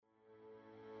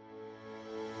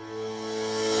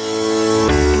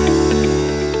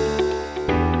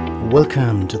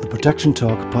Welcome to the Production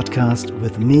Talk podcast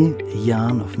with me,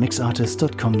 Jan of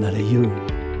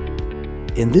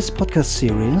mixartist.com.au. In this podcast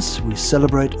series, we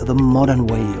celebrate the modern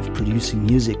way of producing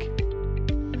music.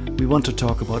 We want to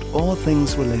talk about all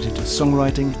things related to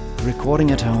songwriting,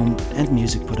 recording at home, and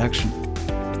music production.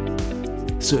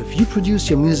 So if you produce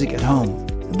your music at home,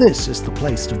 this is the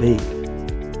place to be.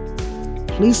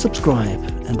 Please subscribe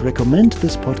and recommend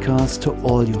this podcast to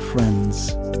all your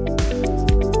friends.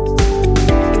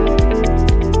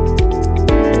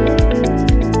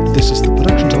 This is the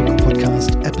Production Talk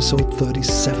podcast, episode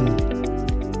 37.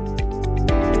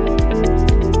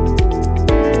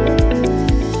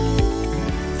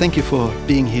 Thank you for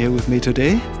being here with me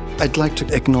today. I'd like to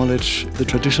acknowledge the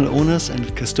traditional owners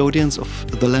and custodians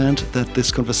of the land that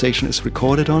this conversation is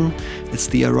recorded on. It's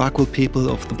the Arakwal people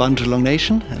of the Bundjalung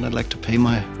Nation, and I'd like to pay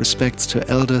my respects to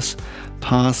elders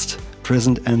past,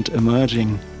 present and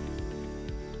emerging.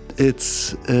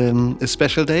 It's a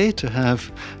special day to have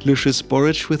Lucius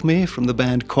Borich with me from the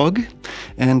band COG.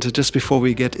 And just before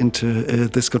we get into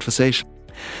this conversation,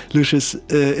 Lucius,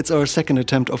 it's our second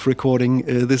attempt of recording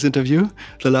this interview.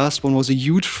 The last one was a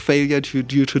huge failure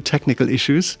due to technical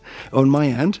issues on my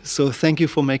end. So thank you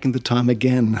for making the time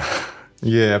again.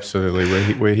 Yeah,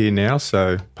 absolutely. We're here now,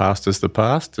 so past is the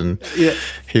past, and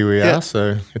here we are,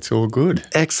 so it's all good.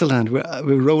 Excellent.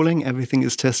 We're rolling, everything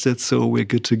is tested, so we're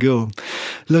good to go.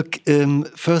 Look,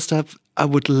 first up, I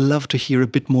would love to hear a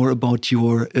bit more about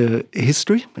your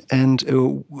history and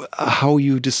how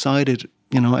you decided,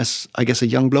 as I guess a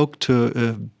young bloke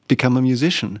to become a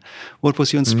musician. What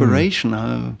was your inspiration?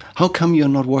 How come you're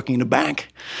not working in a bank?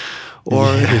 Or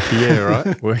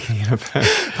right, working in a bank.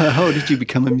 How did you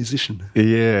become a musician?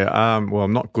 Well,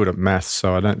 I'm not good at maths,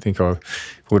 so I don't think I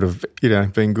would have,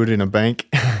 been good in a bank.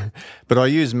 But I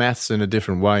use maths in a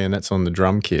different way, and that's on the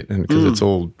drum kit, and because it's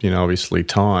all, obviously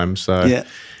time. So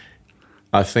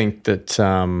I think that,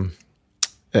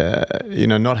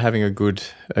 not having a good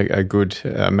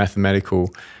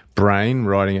mathematical brain,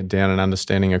 writing it down and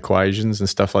understanding equations and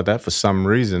stuff like that, for some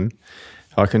reason,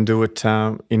 I can do it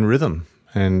in rhythm.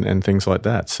 And things like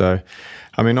that. So,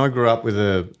 I grew up with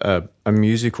a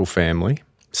musical family.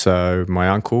 So my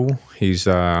uncle, he's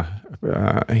not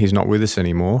with us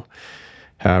anymore.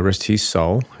 Rest his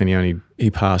soul. And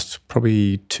he passed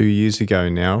probably 2 years ago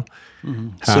now.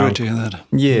 Mm-hmm. Sorry to hear that.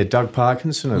 Yeah, Doug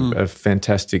Parkinson, a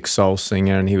fantastic soul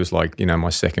singer, and he was like, my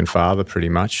second father pretty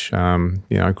much.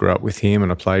 I grew up with him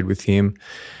and I played with him.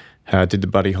 Did the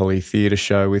Buddy Holly Theatre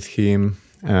show with him.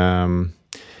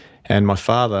 And my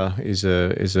father is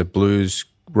a blues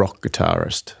rock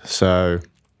guitarist. So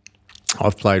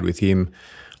I've played with him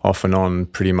off and on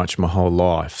pretty much my whole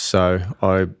life. So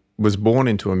I was born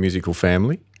into a musical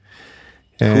family.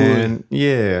 And cool.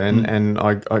 And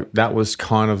I that was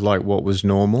kind of like what was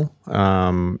normal.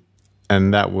 And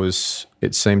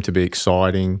it seemed to be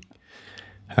exciting.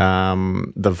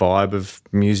 The vibe of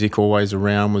music always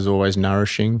around was always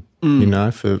nourishing,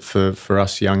 for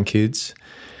us young kids.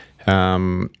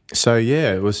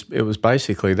 It was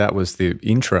basically, that was the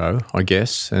intro, I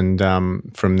guess, and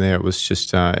from there it was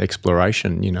just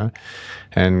exploration,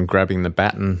 and grabbing the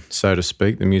baton, so to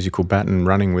speak, the musical baton,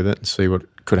 running with it and see what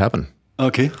could happen.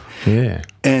 Okay. Yeah.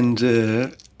 And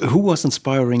who was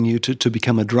inspiring you to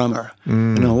become a drummer?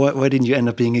 Why didn't you end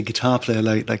up being a guitar player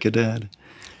like your dad?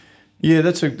 Yeah,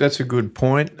 that's a good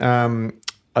point. I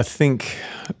think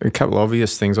a couple of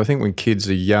obvious things. I think when kids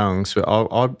are young, so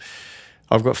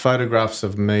I've got photographs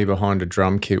of me behind a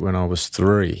drum kit when I was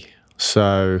 3.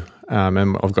 So,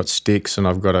 and I've got sticks and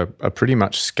I've got a pretty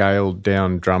much scaled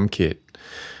down drum kit.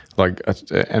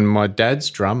 And my dad's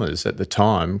drummers at the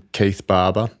time, Keith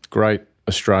Barber, great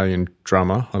Australian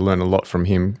drummer. I learned a lot from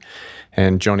him.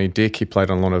 And Johnny Dick, he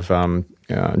played on a lot of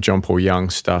John Paul Young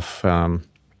stuff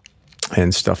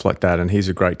and stuff like that. And he's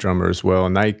a great drummer as well.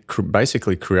 And they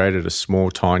basically created a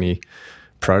small, tiny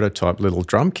prototype little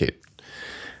drum kit.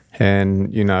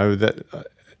 And that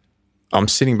I'm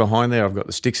sitting behind there. I've got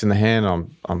the sticks in the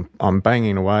hand. I'm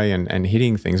banging away and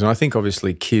hitting things. And I think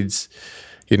obviously kids,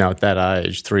 at that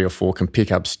age, 3 or 4, can pick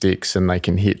up sticks and they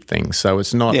can hit things. So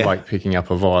it's not like picking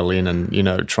up a violin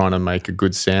and trying to make a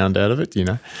good sound out of it.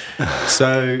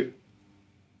 So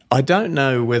I don't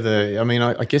know whether.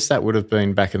 I guess that would have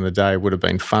been back in the day. Would have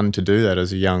been fun to do that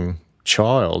as a young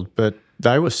child. But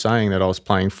they were saying that I was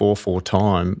playing 4/4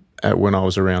 time when I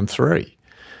was around 3.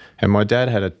 And my dad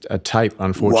had a tape,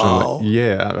 unfortunately. Wow.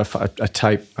 Yeah, a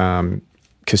tape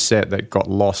cassette that got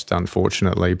lost,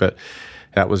 unfortunately. But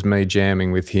that was me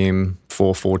jamming with him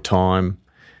 4/4 time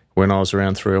when I was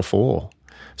around 3 or 4.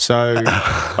 So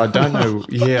I don't know.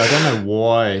 I don't know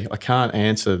why. I can't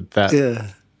answer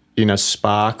that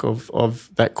spark of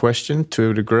that question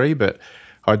to a degree, but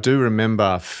I do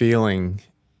remember feeling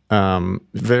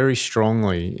very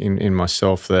strongly in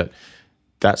myself that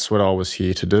that's what I was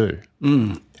here to do.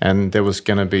 And there was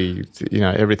going to be,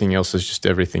 everything else is just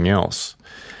everything else.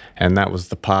 And that was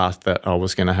the path that I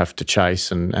was going to have to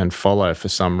chase and follow for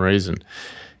some reason.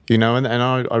 And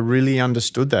I really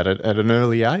understood that at an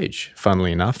early age,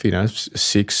 funnily enough,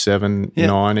 6, 7,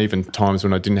 9, even times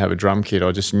when I didn't have a drum kit,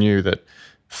 I just knew that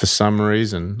for some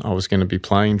reason I was going to be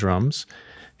playing drums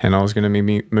and I was going to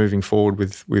be moving forward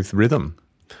with rhythm.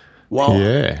 Wow.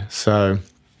 Yeah. So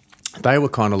they were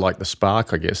kind of like the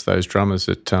spark, I guess, those drummers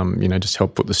that, just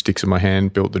helped put the sticks in my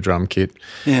hand, built the drum kit.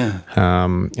 Yeah.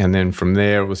 And then from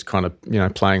there it was kind of,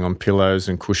 playing on pillows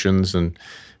and cushions. And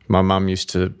my mum used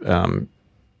to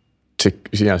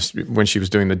when she was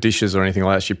doing the dishes or anything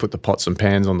like that, she'd put the pots and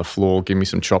pans on the floor, give me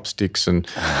some chopsticks and,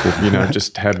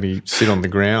 just had me sit on the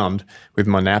ground with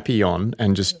my nappy on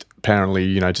and just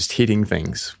apparently, just hitting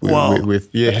things. Wow. So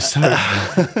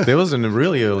there was a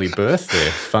really early birth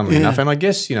there, funnily enough. And I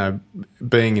guess,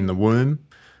 being in the womb,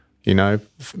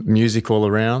 music all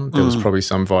around, there was probably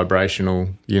some vibrational,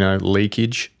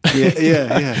 leakage.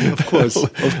 Yeah, of course.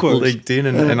 Leaked in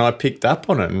and I picked up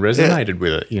on it and resonated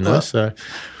with it, so...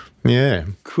 Yeah.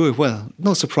 Cool. Well,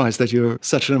 no surprise that you're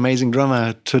such an amazing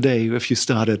drummer today if you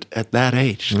started at that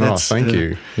age. Thank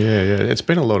you. Yeah. It's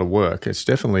been a lot of work. It's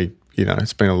definitely,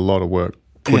 it's been a lot of work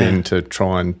put into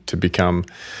trying to become,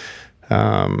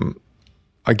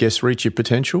 I guess, reach your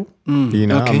potential.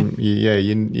 Okay.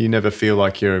 You never feel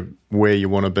like you're where you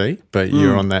want to be, but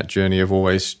you're on that journey of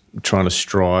always trying to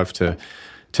strive to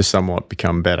somewhat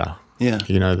become better. Yeah.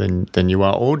 Than you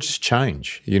are, or just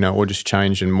change, or just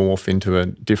change and morph into a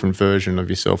different version of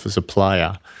yourself as a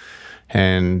player.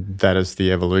 And that is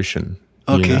the evolution,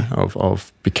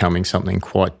 of becoming something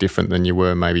quite different than you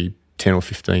were maybe 10 or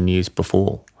 15 years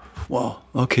before. Wow.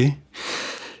 Okay.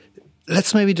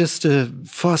 Let's maybe just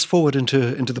fast forward into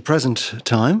the present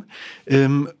time.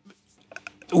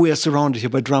 We are surrounded here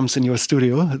by drums in your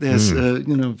studio. There's,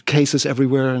 cases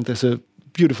everywhere, and there's a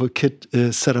beautiful kit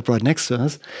set up right next to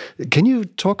us. Can you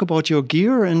talk about your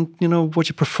gear and, what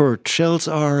your preferred shells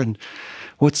are and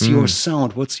what's your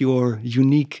sound? What's your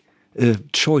unique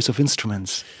choice of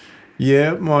instruments?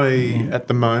 Yeah, at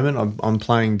the moment I'm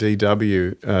playing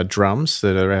DW drums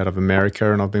that are out of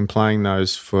America, and I've been playing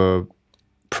those for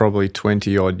probably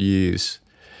 20 odd years.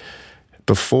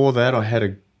 Before that I had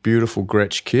a beautiful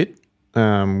Gretsch kit,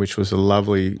 which was a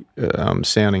lovely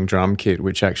sounding drum kit,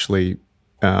 which actually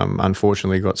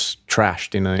unfortunately got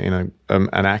trashed in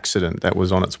an accident that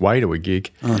was on its way to a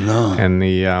gig. Oh no! And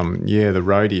the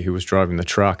roadie who was driving the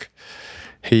truck,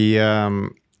 he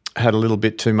had a little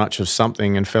bit too much of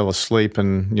something and fell asleep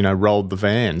and rolled the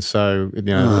van. So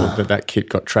that kit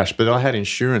got trashed. But I had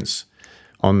insurance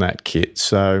on that kit,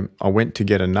 so I went to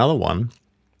get another one.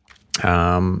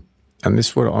 And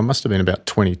I must have been about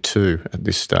 22 at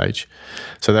this stage,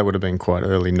 so that would have been quite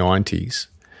early 90s.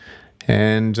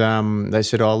 And they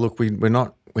said, "Oh, look, we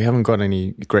haven't got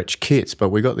any Gretsch kits, but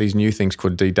we got these new things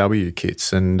called DW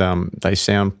kits, and they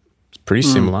sound pretty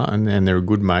similar, and they're a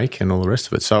good make, and all the rest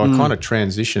of it." So I kind of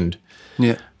transitioned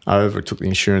over, took the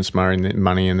insurance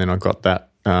money, and then I got that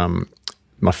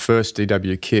my first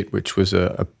DW kit, which was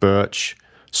a Birch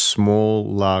small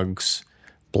lugs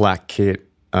black kit,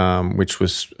 which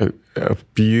was a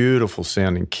beautiful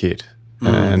sounding kit.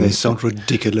 And they sound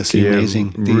ridiculously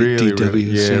amazing. The really,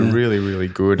 DWs, really, really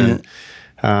good. Yeah.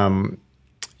 And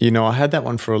I had that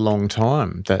one for a long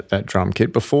time, that drum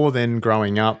kit. Before then,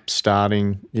 growing up,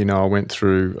 starting, I went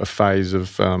through a phase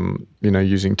of,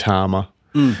 using Tama,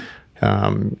 kind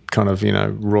of,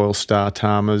 Royal Star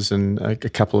Tamas and a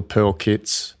couple of Pearl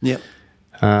kits. Yeah.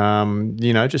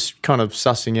 Just kind of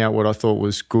sussing out what I thought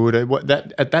was good.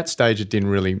 At that stage, it didn't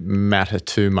really matter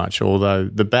too much, although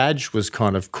the badge was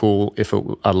kind of cool if it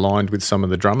aligned with some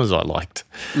of the drummers I liked.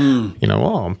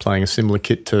 I'm playing a similar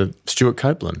kit to Stuart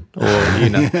Copeland or,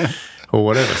 or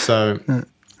whatever. So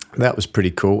that was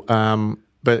pretty cool.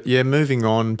 But, moving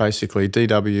on, basically,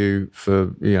 DW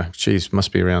for,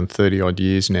 must be around 30-odd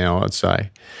years now, I'd say.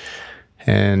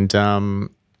 And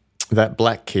that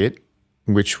black kit,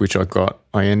 which I got,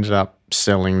 I ended up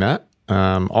selling that,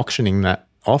 auctioning that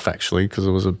off actually, because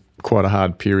it was quite a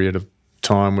hard period of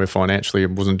time where financially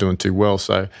it wasn't doing too well.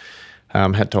 So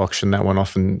had to auction that one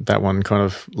off, and that one kind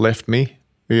of left me,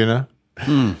 That's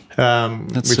one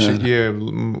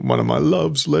of my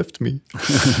loves left me,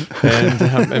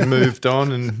 and moved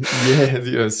on. And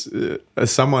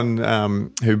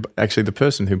someone who actually, the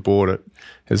person who bought it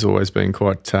has always been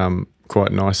quite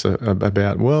quite nice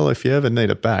about, well, if you ever need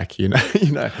it back, you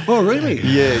know. Oh, really?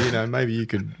 Yeah, maybe you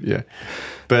could, yeah.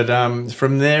 But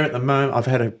from there at the moment, I've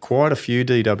had quite a few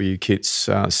DW kits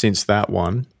since that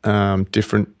one,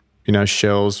 different,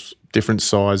 shells, different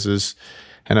sizes.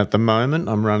 And at the moment,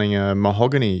 I'm running a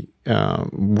mahogany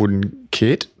wooden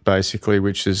kit, basically,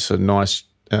 which is a nice,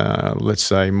 let's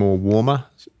say, more warmer.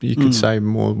 You could say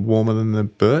more warmer than the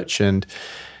birch. And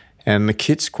the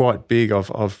kit's quite big. I've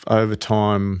over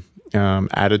time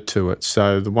added to it.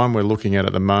 So the one we're looking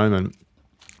at the moment,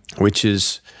 which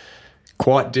is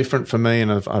quite different for me,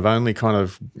 and I've only kind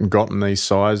of gotten these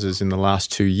sizes in the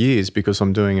last 2 years because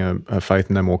I'm doing a Faith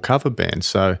No More cover band.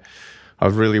 So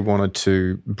I've really wanted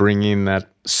to bring in that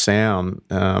sound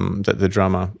that the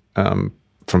drummer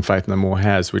from Faith No More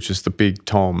has, which is the big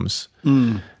toms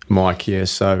mic. Yeah,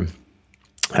 so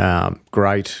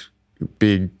great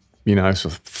big, sort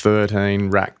of 13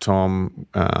 rack tom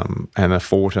and a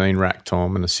 14 rack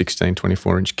tom and a 16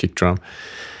 24-inch kick drum.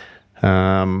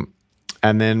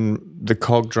 And then the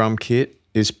COG drum kit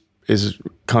is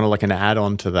kind of like an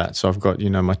add-on to that. So I've got,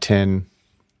 my 10,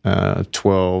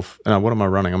 12. What am I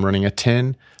running? I'm running a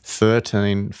 10,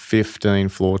 13, 15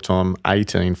 floor tom,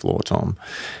 18 floor tom,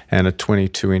 and a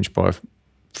 22-inch by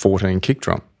 14 kick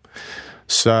drum.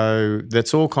 So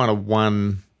that's all kind of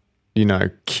one,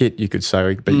 kit, you could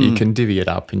say, but you can divvy it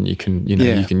up and you can,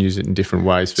 you can use it in different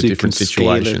ways for different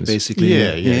situations. Scale it, basically.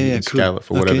 Yeah, you can scale it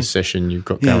for whatever session you've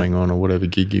got going on or whatever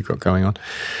gig you've got going on.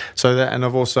 So that, and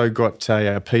I've also got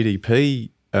a PDP,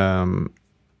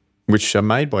 which are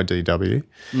made by DW,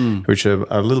 which are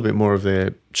a little bit more of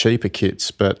their cheaper kits,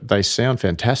 but they sound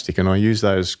fantastic, and I use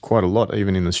those quite a lot,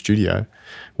 even in the studio.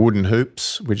 Wooden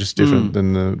hoops, which is different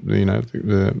than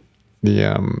the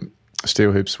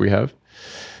steel hoops we have.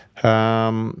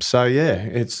 So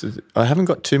yeah, I haven't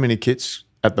got too many kits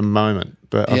at the moment,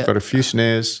 but I've got a few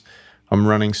snares. I'm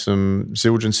running some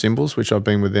Zildjian cymbals, which I've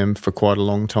been with them for quite a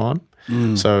long time.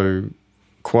 So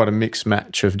quite a mixed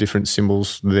match of different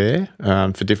cymbals there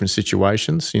for different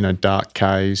situations. Dark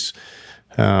Ks,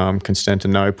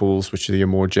 Constantinoples, which are the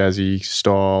more jazzy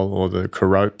style, or the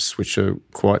Caropes, which are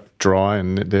quite dry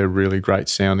and they're really great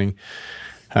sounding.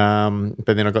 But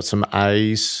then I've got some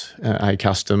A's, A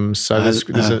customs. So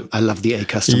I love the A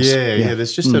customs. Yeah.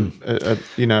 There's just a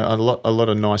lot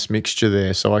of nice mixture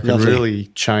there, so I can really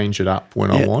change it up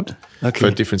when I want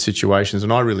for different situations.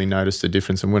 And I really notice the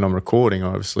difference. And when I'm recording, I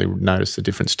obviously notice the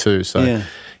difference too. So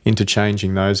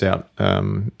interchanging those out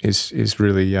is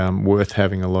really worth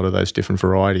having a lot of those different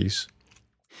varieties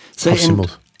of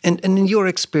cymbals. And in your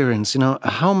experience,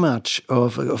 how much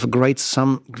of a great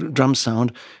drum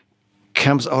sound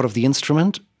comes out of the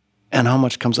instrument and how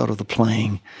much comes out of the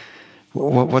playing?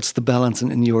 What's the balance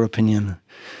in your opinion?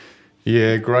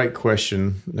 Yeah, great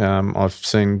question. I've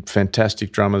seen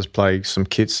fantastic drummers play some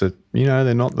kits that,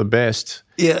 they're not the best.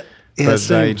 But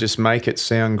they just make it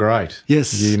sound great. Yes.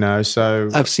 So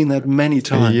I've seen that many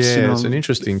times. Yeah, it's an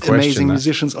interesting question. Amazing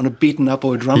musicians on a beaten up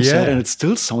or a drum set, and it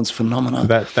still sounds phenomenal.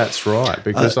 That's right,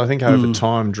 because I think over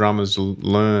time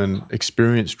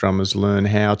experienced drummers learn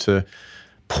how to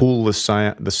pull the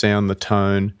sound, the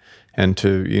tone, and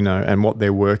to and what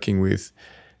they're working with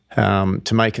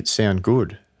to make it sound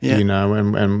good.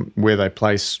 And where they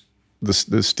place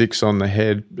the sticks on the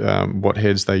head, what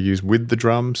heads they use with the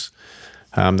drums,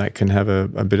 that can have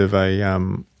a bit of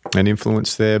an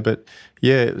influence there. But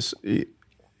yeah,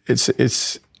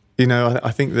 it's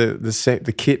I think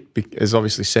the kit is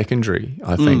obviously secondary.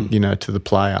 I think to the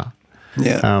player.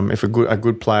 Yeah. If a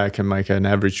good player can make an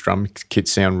average drum kit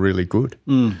sound really good,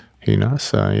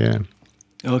 so yeah.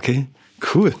 Okay,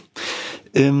 cool.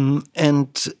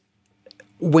 And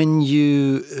when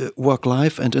you work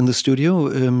live and in the studio,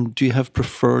 do you have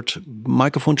preferred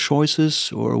microphone choices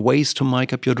or ways to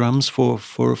mic up your drums for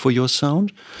your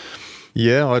sound?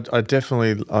 Yeah, I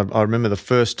definitely. I remember the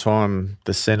first time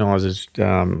the Sennheisers,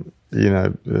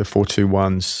 the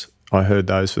 421s. I heard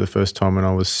those for the first time when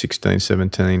I was 16,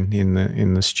 17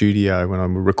 in the studio when I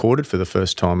recorded for the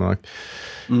first time.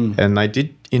 And they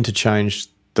did interchange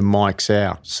the mics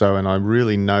out. And I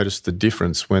really noticed the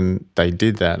difference when they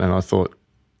did that. And I thought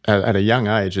at a young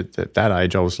age, at that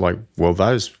age, I was like, well,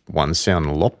 those ones sound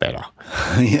a lot better.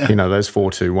 Those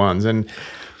 421s. And,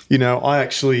 I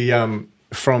actually,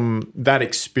 from that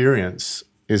experience,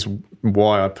 is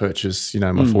why I purchased,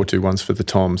 my 421s for the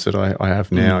toms that I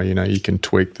have now. You can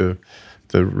tweak the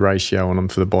ratio on them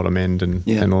for the bottom end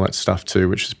and all that stuff too,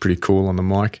 which is pretty cool on the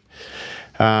mic.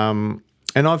 And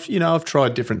I've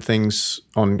tried different things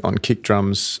on kick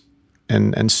drums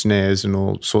and snares and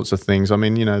all sorts of things. I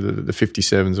mean, you know, the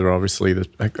 57s are obviously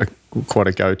quite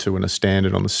a go-to and a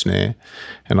standard on the snare,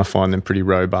 and I find them pretty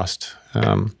robust.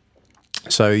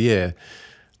 So yeah,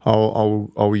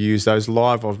 I'll use those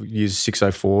live. I'll use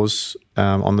 604s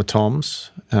on the toms.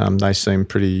 They seem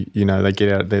pretty, you know, they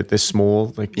get out. They're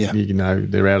small. You know,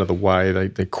 they're out of the way.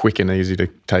 They're quick and easy to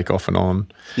take off and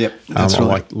on. Yep, that's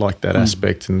right. I like that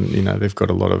aspect, and you know, they've got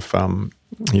a lot of.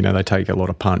 You know, they take a lot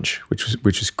of punch,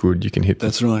 which is good. You can hit.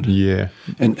 That's right. Yeah.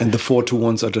 And the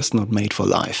 421s are just not made for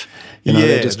live. You know,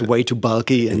 they're just way too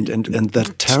bulky, and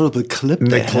that terrible clip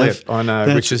they have. I know,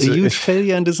 that's which is a huge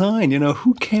failure in design. You know,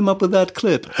 who came up with that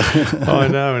clip? I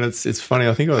know, and it's funny.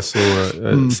 I think I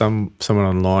saw someone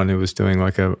online who was doing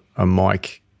like a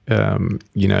mic,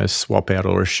 you know, swap out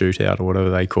or a shootout or whatever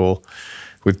they call,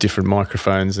 with different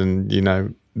microphones, and you know,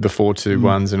 the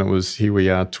 421s, and it was here we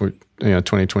are,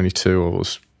 2022, or it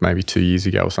was maybe 2 years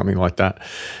ago or something like that,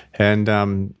 and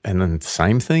then the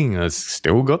same thing. It's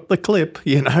still got the clip,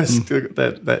 you know, still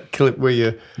got that clip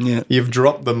where you've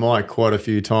dropped the mic quite a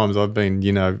few times. I've been,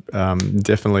 you know,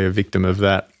 definitely a victim of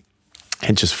that,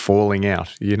 and just falling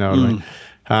out, you know what I mean.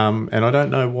 And I don't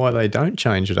know why they don't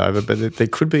change it over, but there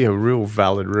could be a real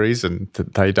valid reason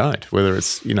that they don't, whether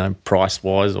it's, you know,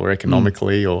 price-wise or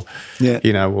economically or,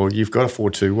 you know, well, you've got a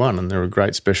 421 and they're a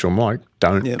great special mic.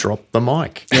 Don't drop the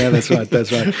mic. Yeah, that's right,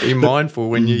 that's right. Be mindful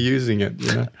when you're using it,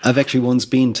 you know. I've actually once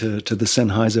been to the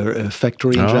Sennheiser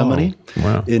factory in Germany,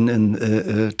 in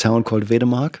a town called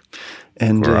Wedemark.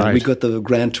 And we got the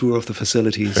grand tour of the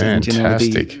facilities.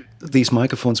 Fantastic. And, you know, these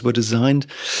microphones were designed,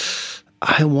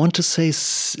 I want to say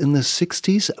in the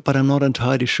 60s, but I'm not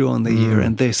entirely sure on the year.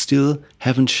 And they still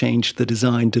haven't changed the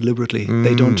design deliberately.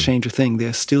 They don't change a thing.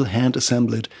 They're still hand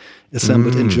assembled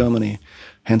in Germany.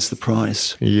 Hence the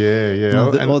price. Yeah.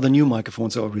 Now, all the new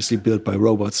microphones are obviously built by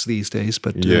robots these days,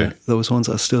 but those ones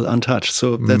are still untouched.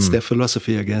 So that's their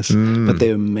philosophy, I guess. But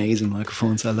they're amazing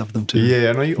microphones. I love them too. Yeah,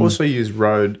 and I also use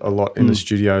Rode a lot in the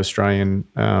studio, Australian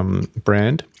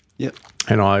brand. Yeah.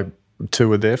 And I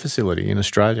toured their facility in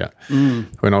Australia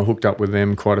when I hooked up with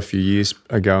them quite a few years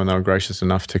ago, and they were gracious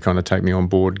enough to kind of take me on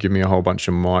board, give me a whole bunch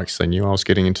of mics. They knew I was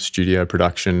getting into studio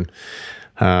production,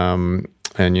 and,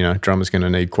 you know, drummer's going to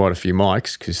need quite a few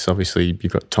mics because obviously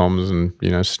you've got toms and, you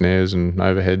know, snares and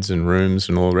overheads and rooms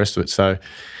and all the rest of it. So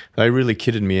they really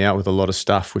kitted me out with a lot of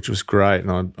stuff, which was great.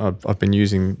 And I've been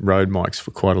using Rode mics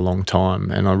for quite a long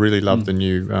time, and I really love the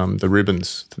new the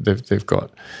ribbons that they've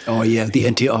got. Oh yeah, the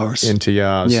NTRs.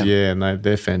 And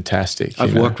they're fantastic.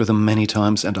 I've worked with them many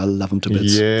times, and I love them to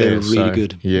bits. Yeah, they're really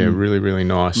good. Yeah, really, really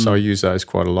nice. So I use those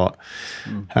quite a lot.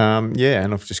 And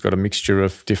I've just got a mixture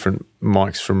of different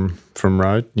mics from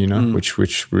Rode, you know, which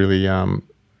really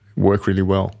work really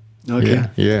well. Okay.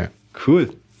 Yeah. Cool.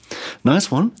 Nice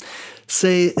one.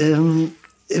 Say,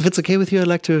 if it's okay with you, I'd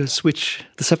like to switch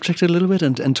the subject a little bit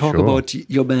and talk about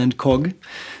your band COG.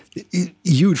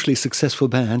 Hugely successful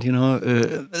band, you know.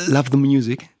 Love the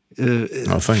music.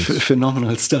 Thanks.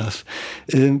 Phenomenal stuff.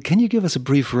 Can you give us a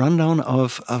brief rundown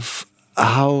of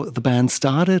how the band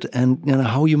started and, you know,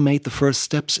 how you made the first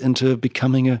steps into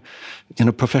becoming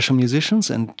professional musicians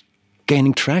and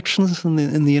gaining traction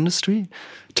in the industry?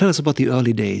 Tell us about the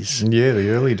early days. Yeah, the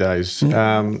early days.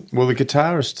 Well, the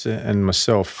guitarist and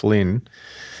myself, Flynn,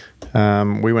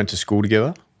 we went to school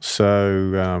together.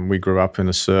 So we grew up in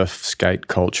a surf skate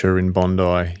culture in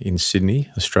Bondi in Sydney,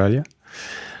 Australia.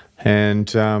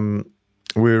 And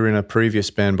we were in a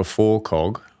previous band before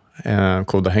COG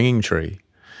called The Hanging Tree,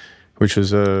 which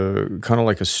was a kind of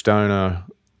like a stoner,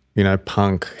 you know,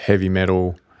 punk, heavy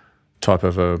metal type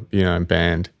of a, you know,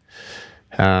 band.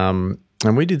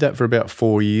 And we did that for about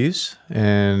 4 years,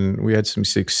 and we had some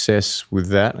success with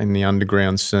that in the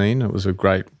underground scene. It was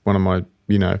one of my,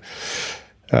 you know,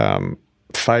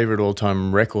 favourite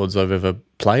all-time records I've ever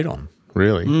played on,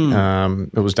 really.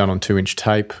 It was done on 2-inch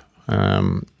tape.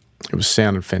 It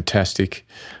sounded fantastic.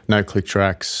 No click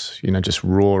tracks, you know, just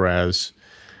raw as,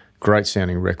 great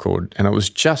sounding record. And it was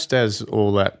just as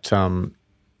all that,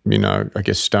 you know, I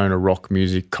guess stoner rock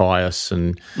music, Caius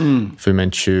and Fu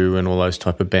Manchu and all those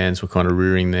type of bands were kind of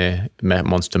rearing their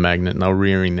Monster Magnet, and they were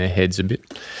rearing their heads a bit.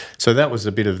 So that was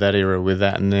a bit of that era with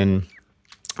that. And then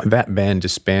that band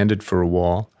disbanded for a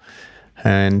while,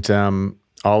 and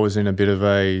I was in a bit of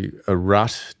a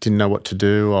rut, didn't know what to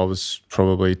do. I was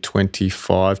probably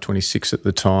 25, 26 at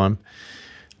the time,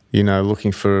 you know,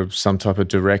 looking for some type of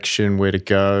direction, where to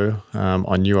go.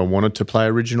 I knew I wanted to play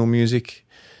original music.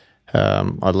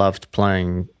 I loved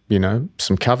playing, you know,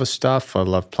 some cover stuff. I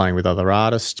loved playing with other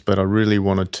artists, but I really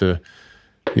wanted to,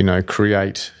 you know,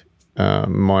 create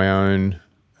my own,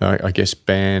 I guess,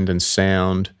 band and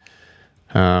sound.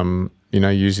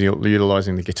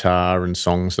 utilising the guitar and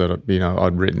songs that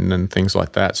I'd written and things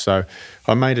like that. So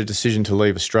I made a decision to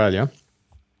leave Australia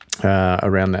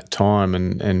around that time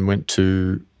and went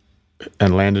to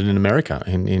and landed in America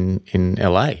in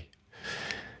LA.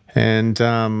 And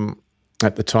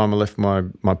at the time I left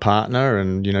my partner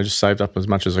and just saved up as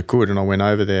much as I could, and I went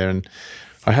over there, and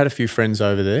I had a few friends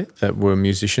over there that were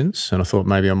musicians, and I thought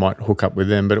maybe I might hook up with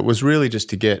them. But it was really just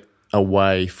to get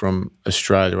away from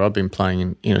Australia. I've been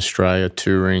playing in Australia,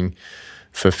 touring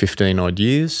for 15 odd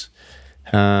years,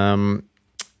 and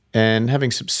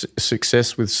having some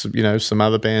success with some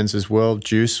other bands as well.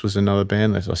 Juice was another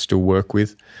band that I still work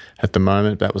with at the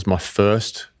moment. That was my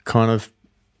first kind of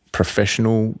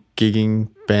professional gigging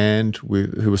band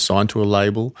who was signed to a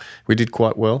label. We did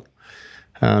quite well.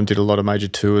 Did a lot of major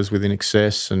tours with In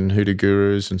Excess and Hoodoo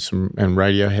Gurus and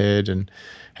Radiohead,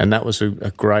 and that was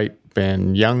a great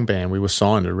band, young band. We were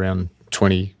signed around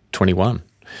 2021.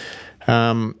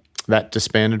 That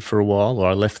disbanded for a while, or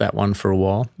I left that one for a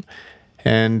while.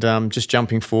 And just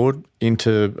jumping forward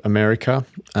into America,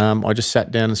 I just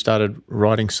sat down and started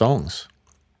writing songs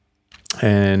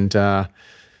and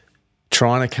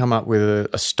trying to come up with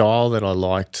a style that I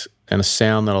liked and a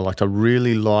sound that I liked. I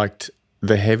really liked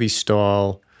the heavy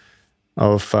style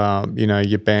of,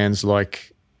 your bands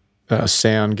like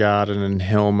Soundgarden and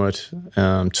Helmet,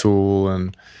 Tool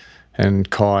and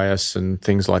Caius and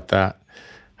things like that.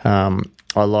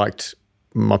 I liked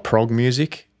my prog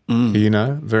music,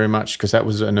 very much, because that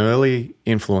was an early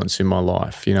influence in my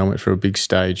life. I went through a big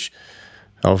stage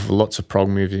of lots of prog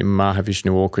music,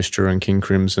 Mahavishnu Orchestra and King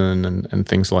Crimson and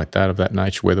things like that of that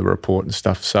nature, Weather Report and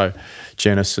stuff. So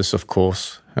Genesis, of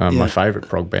course, my favourite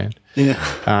prog band. Yeah.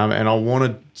 And I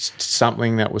wanted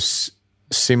something that was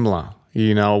similar.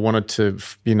 I wanted to,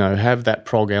 have that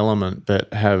prog element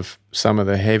but have some of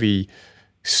the heavy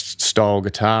style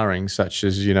guitaring, such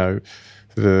as, your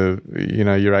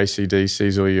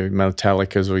AC/DCs or your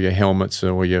Metallicas or your Helmets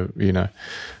or your,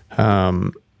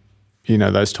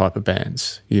 those type of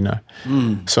bands,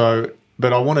 So,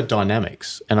 but I wanted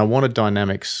dynamics, and I wanted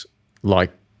dynamics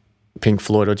like Pink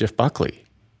Floyd or Jeff Buckley.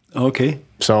 Okay.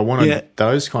 So I wanted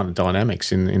those kind of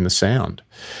dynamics in the sound.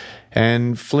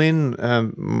 And Flynn,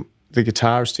 the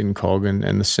guitarist in COG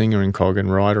and the singer in COG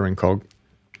and writer in COG,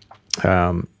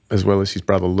 as well as his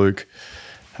brother Luke,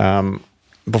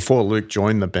 before Luke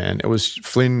joined the band, it was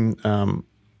Flynn,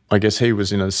 I guess he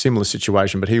was in a similar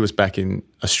situation, but he was back in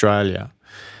Australia.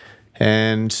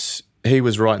 And he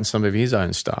was writing some of his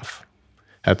own stuff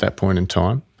at that point in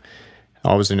time.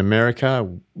 I was in America.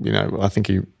 I think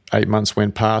 8 months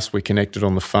went past. We connected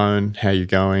on the phone. How you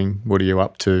going? What are you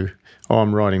up to? Oh,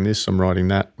 I'm writing this, I'm writing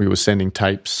that. We were sending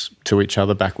tapes to each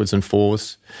other backwards and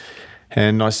forwards.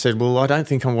 And I said, well, I don't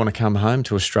think I want to come home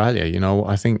to Australia.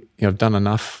 I think I've done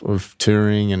enough of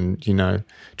touring and,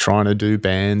 trying to do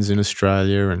bands in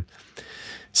Australia. And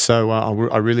so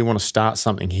I really want to start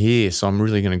something here. So I'm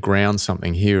really going to ground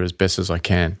something here as best as I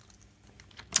can.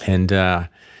 And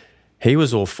he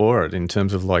was all for it in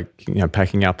terms of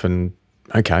packing up and,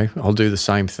 okay, I'll do the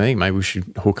same thing. Maybe we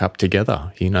should hook up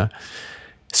together,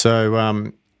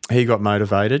 So he got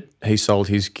motivated. He sold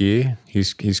his gear,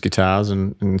 his guitars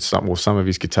and some of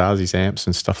his guitars, his amps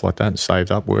and stuff like that, and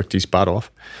saved up, worked his butt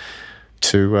off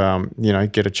to,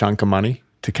 get a chunk of money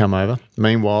to come over.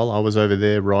 Meanwhile, I was over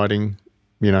there writing,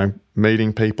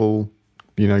 meeting people,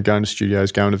 going to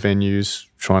studios, going to venues,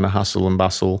 trying to hustle and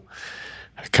bustle,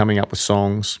 coming up with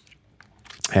songs.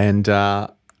 And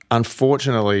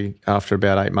unfortunately, after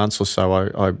about 8 months or so,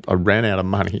 I ran out of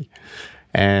money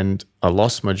and I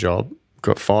lost my job,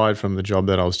 got fired from the job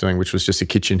that I was doing, which was just a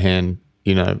kitchen hand,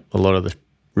 a lot of the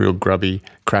real grubby,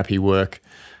 crappy work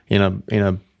in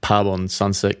a pub on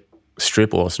Sunset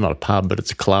Strip, or it's not a pub, but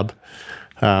it's a club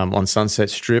on Sunset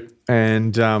Strip.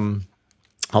 And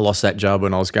I lost that job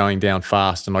when I was going down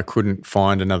fast and I couldn't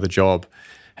find another job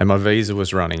and my visa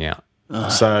was running out.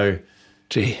 So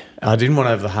I didn't want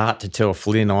to have the heart to tell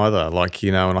Flynn either,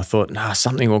 and I thought,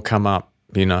 something will come up,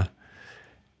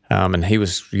 and he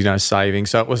was, saving.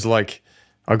 So it was like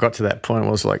I got to that point where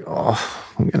I was like, I'm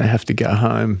going to have to go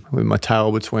home with my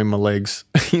tail between my legs,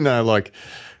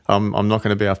 I'm not going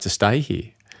to be able to stay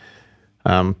here.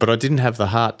 But I didn't have the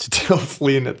heart to tell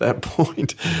Flynn at that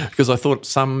point because I thought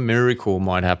some miracle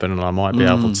might happen and I might be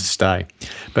able to stay.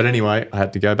 But anyway, I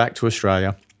had to go back to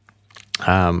Australia.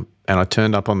 And I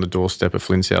turned up on the doorstep of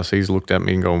Flynn's house. He's looked at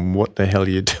me and gone, what the hell are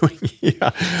you doing here?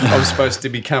 I was supposed to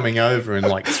be coming over in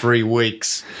 3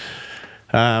 weeks.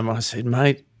 I said,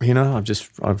 mate,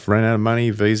 I've run out of money,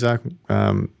 visa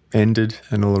ended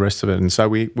and all the rest of it. And so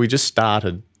we just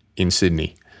started in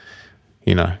Sydney,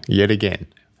 yet again.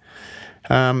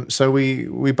 So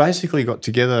we basically got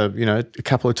together, a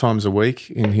couple of times a week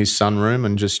in his sunroom,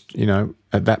 and just,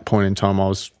 at that point in time,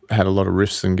 had a lot of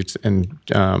riffs and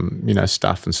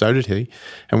stuff, and so did he.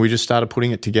 And we just started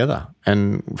putting it together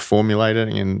and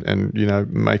formulating and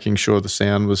making sure the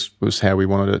sound was how we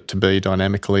wanted it to be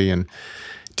dynamically, and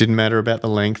didn't matter about the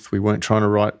length. We weren't trying to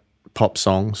write pop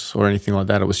songs or anything like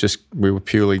that. It was just, we were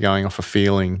purely going off a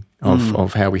feeling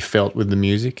of how we felt with the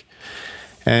music.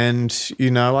 And,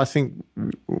 I think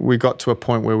we got to a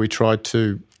point where we tried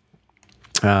to,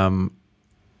 find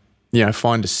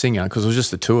a singer, because it was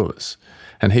just the two of us.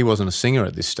 And he wasn't a singer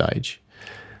at this stage.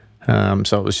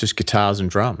 So it was just guitars and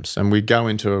drums. And we'd go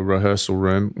into a rehearsal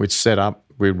room, we'd set up,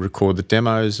 we'd record the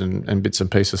demos and bits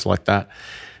and pieces like that.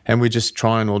 And we'd just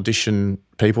try and audition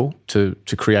people to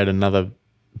create another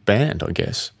band, I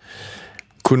guess.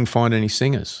 Couldn't find any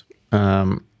singers.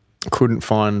 Couldn't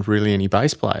find really any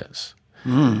bass players.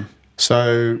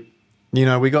 So,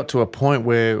 we got to a point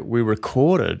where we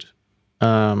recorded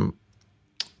our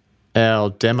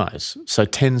demos, so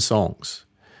 10 songs,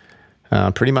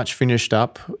 pretty much finished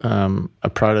up a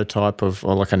prototype or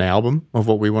like an album of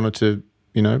what we wanted to,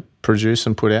 produce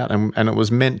and put out. And it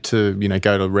was meant to,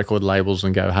 go to record labels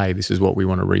and go, hey, this is what we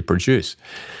want to reproduce.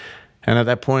 And at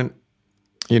that point,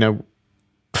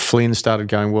 Flynn started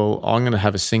going, well, I'm going to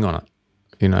have a sing on it.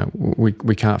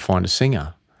 We can't find a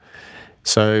singer.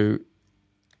 So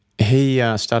he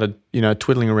started,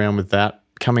 twiddling around with that,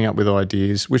 coming up with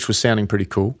ideas, which was sounding pretty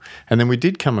cool. And then we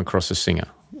did come across a singer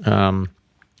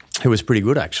who was pretty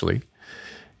good, actually.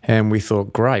 And we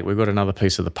thought, great, we've got another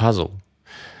piece of the puzzle.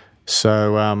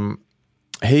 So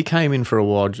he came in for a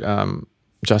while,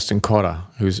 Justin Cotter,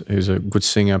 who's a good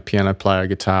singer, piano player,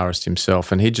 guitarist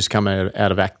himself, and he'd just come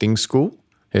out of acting school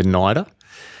at NIDA,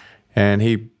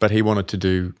 but he wanted to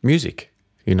do music,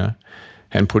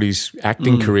 and put his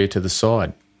acting career to the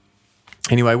side.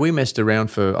 Anyway, we messed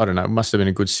around for, I don't know, it must have been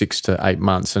a good 6 to 8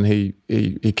 months, and he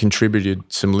contributed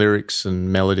some lyrics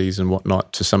and melodies and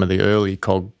whatnot to some of the early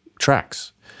COG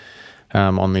tracks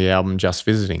on the album Just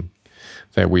Visiting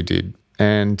that we did.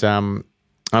 And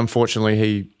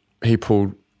unfortunately,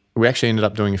 we actually ended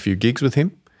up doing a few gigs with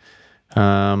him,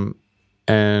 and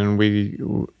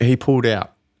he pulled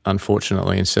out,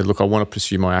 unfortunately, and said, look, I want to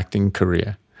pursue my acting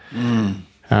career.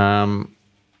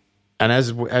 And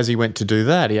as he went to do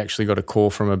that, he actually got a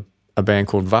call from a band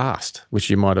called Vast,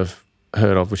 which you might have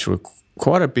heard of, which were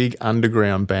quite a big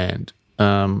underground band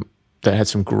that had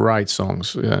some great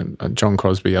songs. John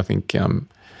Crosby, I think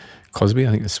that's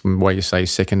the way you say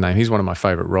his second name. He's one of my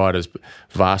favourite writers, but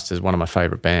Vast is one of my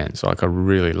favourite bands. Like, I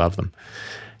really love them.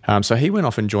 So he went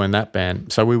off and joined that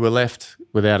band. So we were left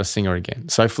without a singer again.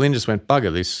 So Flynn just went,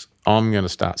 bugger this, I'm going to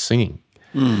start singing.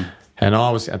 And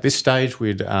I was, at this stage,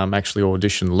 we'd actually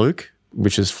auditioned Luke,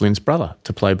 which is Flynn's brother,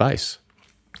 to play bass.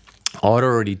 I'd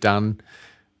already done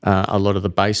a lot of the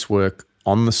bass work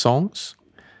on the songs.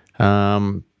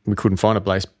 We couldn't find a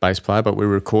bass player, but we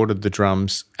recorded the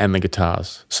drums and the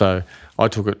guitars. So I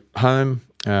took it home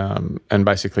and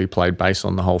basically played bass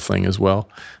on the whole thing as well.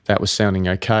 That was sounding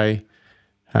okay.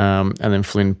 And then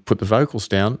Flynn put the vocals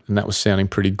down, and that was sounding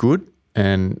pretty good.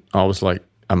 And I was like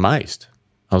amazed.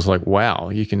 I was like, wow,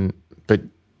 you can... But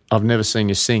I've never seen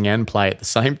you sing and play at the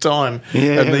same time.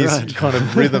 Yeah, and these right. kind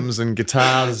of rhythms and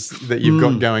guitars that you've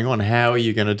got going on. How are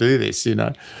you going to do this,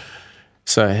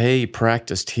 So he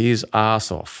practiced his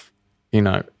ass off,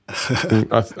 I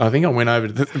think I went over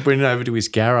to his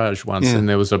garage once, and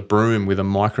there was a broom with a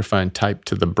microphone taped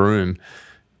to the broom,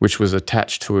 which was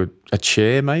attached to a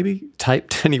chair maybe,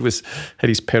 taped, and he had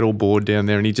his pedal board down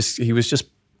there, and he was just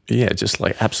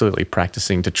like absolutely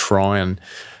practicing to try and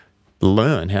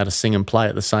learn how to sing and play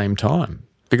at the same time,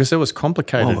 because there was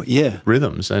complicated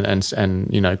rhythms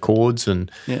and chords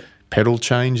and pedal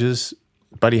changes,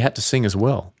 but he had to sing as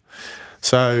well.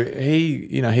 So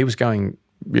he was going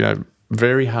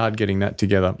very hard getting that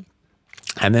together.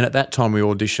 And then at that time we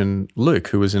auditioned Luke,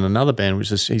 who was in another band,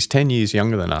 he's 10 years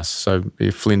younger than us, so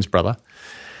Flynn's brother,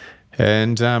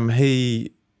 and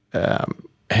he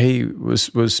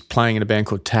was playing in a band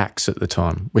called Tax at the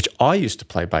time, which I used to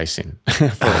play bass in for a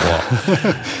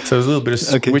while. So there was a little bit of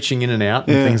switching in and out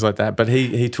and things like that. But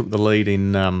he took the lead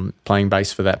in playing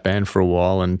bass for that band for a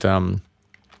while, and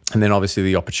then obviously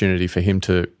the opportunity for him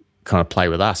to kind of play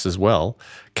with us as well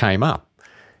came up.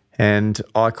 And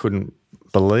I couldn't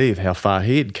believe how far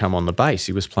he had come on the bass.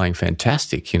 He was playing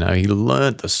fantastic. He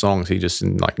learnt the songs. He just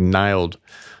nailed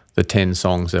the 10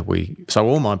 songs so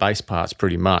all my bass parts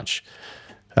pretty much.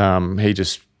 He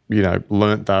just,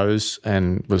 learnt those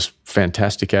and was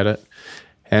fantastic at it.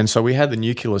 And so we had the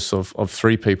nucleus of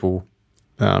 3 people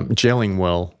gelling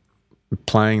well,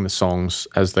 playing the songs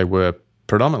as they were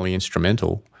predominantly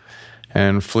instrumental,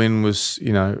 and Flynn was,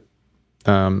 ever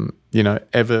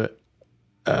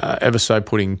so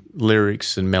putting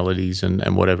lyrics and melodies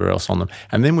and whatever else on them.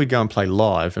 And then we'd go and play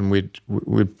live, and we'd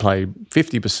play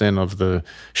 50% of the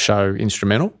show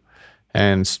instrumental,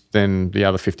 and then the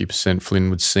other 50% Flynn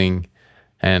would sing.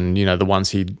 And, the ones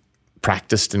he'd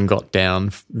practiced and got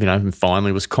down, and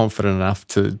finally was confident enough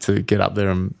to get up there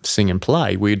and sing and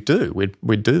play, we'd do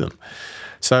them.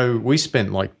 So we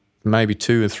spent like maybe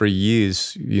 2 or 3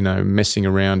 years, messing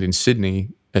around in Sydney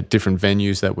at different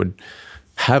venues that would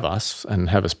have us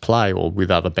play, or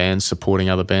with other bands, supporting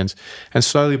other bands, and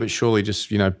slowly but surely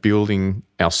just, building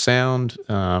our sound,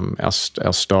 our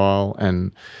style,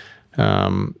 and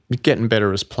getting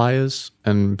better as players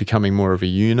and becoming more of a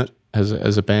unit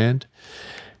as a band.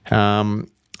 And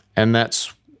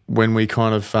that's when we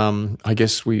kind of, I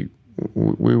guess we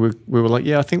were like,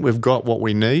 yeah, I think we've got what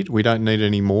we need. We don't need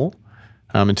any more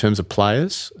in terms of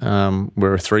players.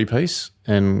 We're a 3-piece,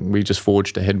 and we just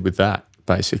forged ahead with that,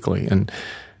 basically. And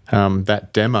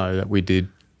that demo that we did,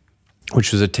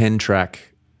 which was a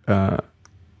 10-track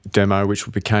demo,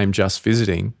 which became Just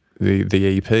Visiting,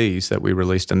 the EPs that we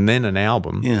released, and then an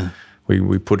album. Yeah.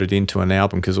 We put it into an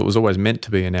album because it was always meant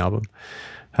to be an album.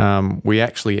 We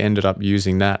actually ended up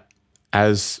using that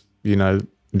as,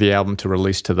 the album to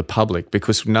release to the public,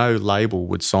 because no label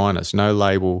would sign us. No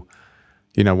label,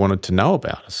 wanted to know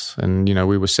about us. And,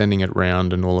 we were sending it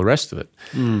around and all the rest of it.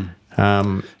 And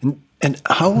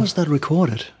how was that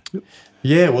recorded?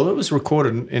 Yeah, well, it was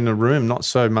recorded in a room not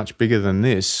so much bigger than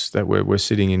this that we're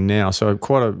sitting in now. So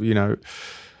quite a,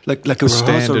 like a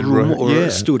rehearsal room or a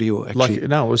studio, actually? It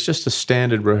was just a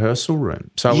standard rehearsal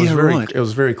room. So it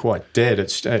was very quite dead.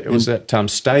 It was at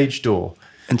Stage Door.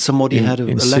 And somebody had a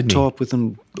laptop with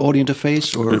an audio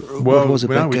interface, or what was it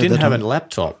back we didn't have a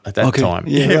laptop at that time.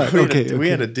 Yeah, right. We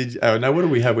had a what do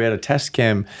we have? We had a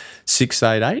Tascam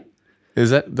 688. Is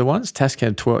that the ones?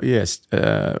 Tascam 12, yes.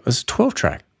 It was a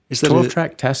 12-track. Is that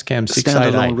 12-track Tascam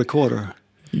 688. Standalone recorder?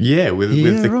 Yeah, with the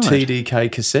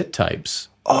TDK cassette tapes.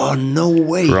 Oh, no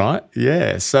way. Right,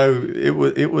 yeah. So it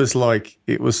was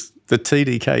the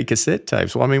TDK cassette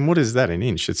tapes. Well, I mean, what is that in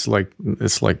inch? It's like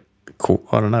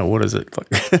I don't know, what is it?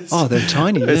 Oh, they're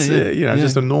tiny.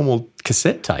 Just a normal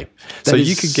cassette tape. So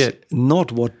you could get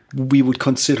not what we would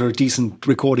consider decent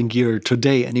recording gear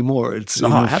today anymore. It's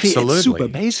absolutely. It's super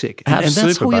basic, and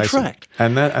that's how you tracked.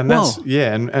 And that's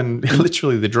and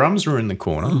literally the drums were in the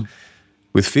corner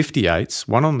with 58s,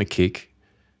 one on the kick,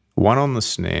 one on the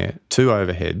snare, 2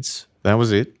 overheads. That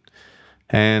was it,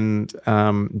 and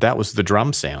that was the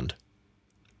drum sound.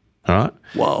 All right.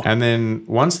 Wow. And then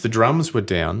once the drums were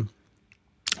down,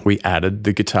 we added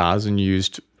the guitars and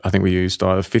used either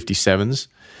 57s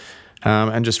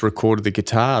and just recorded the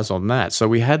guitars on that. So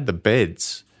we had the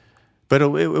beds, but it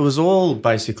was all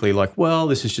basically like, well,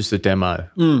 this is just a demo,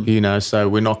 so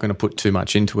we're not going to put too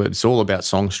much into it. It's all about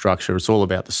song structure. It's all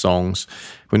about the songs.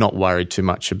 We're not worried too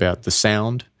much about the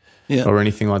sound or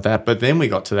anything like that. But then we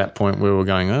got to that point where we're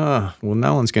going,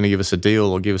 no one's going to give us a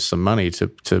deal or give us some money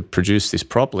to produce this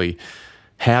properly.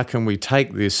 How can we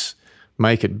take this,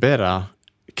 make it better,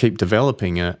 keep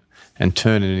developing it, and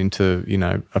turn it into,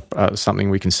 something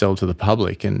we can sell to the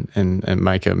public and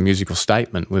make a musical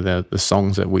statement with the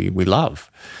songs that we love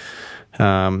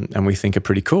and we think are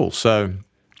pretty cool. So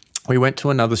we went to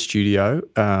another studio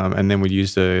and then we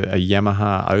used a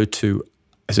Yamaha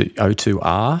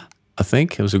O2R, I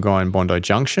think. It was a guy in Bondi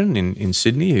Junction in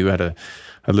Sydney who had a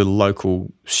little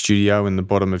local studio in the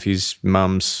bottom of his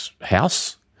mum's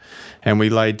house, and we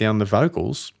laid down the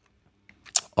vocals.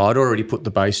 I'd already put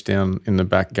the bass down in the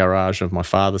back garage of my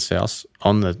father's house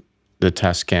on the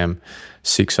Tascam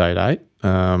 688,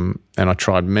 and I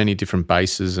tried many different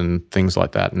basses and things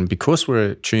like that. And because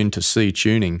we're tuned to C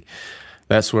tuning,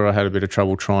 that's where I had a bit of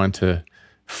trouble trying to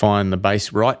find the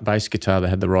right bass guitar that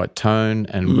had the right tone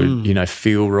and would,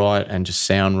 feel right and just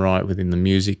sound right within the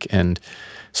music. And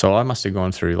so I must have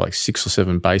gone through like 6 or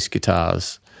 7 bass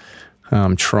guitars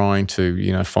trying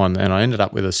to, find, and I ended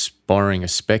up borrowing a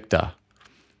Spectre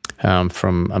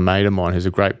from a mate of mine who's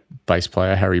a great bass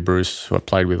player, Harry Bruce, who I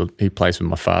played with. He plays with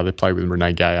my father, played with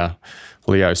Renee Gayer,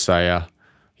 Leo Sayer.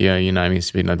 Yeah,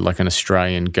 he's been like an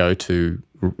Australian go-to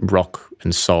rock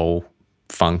and soul,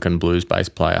 funk and blues bass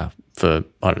player for,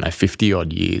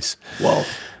 50-odd years. Wow.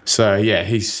 So, yeah,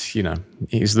 he's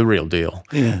the real deal.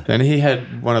 Yeah. And he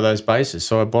had one of those basses,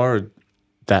 so I borrowed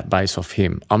that bass off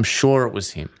him. I'm sure it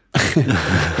was him.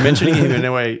 Mentioning him in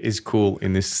a way is cool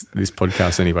in this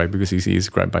podcast anyway, because he is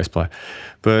a great bass player.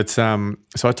 But so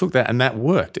I took that, and that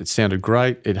worked. It sounded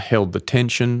great. It held the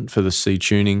tension for the C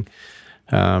tuning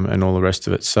and all the rest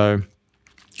of it. So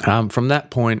from that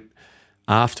point,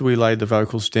 after we laid the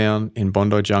vocals down in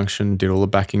Bondi Junction, did all the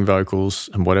backing vocals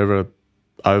and whatever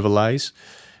overlays,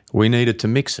 we needed to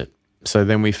mix it. So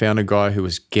then we found a guy who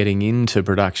was getting into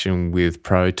production with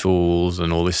Pro Tools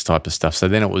and all this type of stuff. So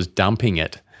then it was dumping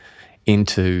it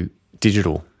into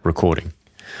digital recording.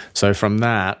 So from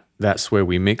that's where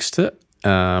we mixed it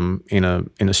in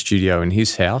a studio in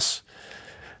his house.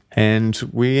 And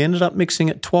we ended up mixing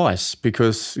it twice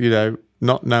because,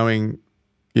 not knowing,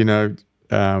 your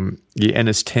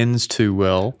NS10s too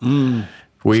well,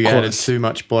 we added too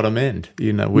much bottom end.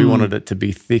 We wanted it to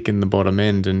be thick in the bottom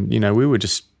end. And, we were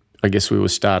just, I guess we were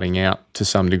starting out to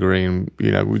some degree and,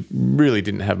 we really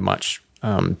didn't have much,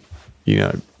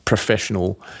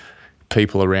 professional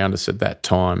people around us at that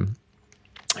time.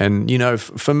 And,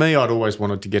 for me, I'd always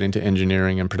wanted to get into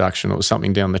engineering and production. It was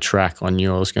something down the track I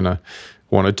knew I was going to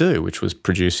want to do, which was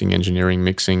producing, engineering,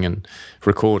 mixing and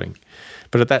recording.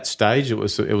 But at that stage, it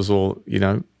was all,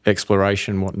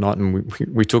 exploration, whatnot. And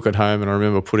we took it home and I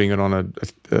remember putting it on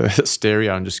a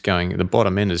stereo and just going, the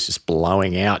bottom end is just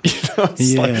blowing out,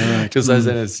 because those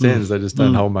NS10s, they just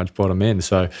don't hold much bottom end.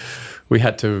 So we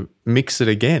had to mix it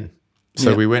again.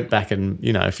 So we went back and,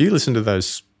 if you listen to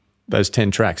those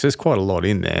 10 tracks, there's quite a lot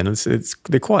in there, and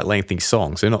they're quite lengthy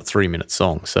songs. They're not 3-minute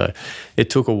songs. So it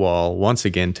took a while once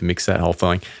again to mix that whole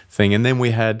thing. And then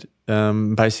we had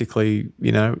basically,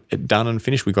 it done and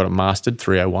finished. We got it mastered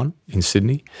 301 in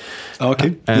Sydney.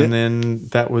 Okay. And then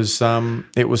that was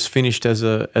it was finished as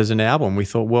an album. We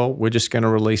thought, well, we're just going to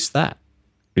release that,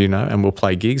 and we'll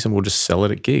play gigs and we'll just sell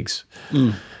it at gigs.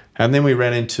 And then we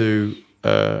ran into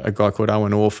a guy called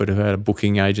Owen Orford who had a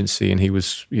booking agency, and he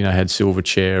was, had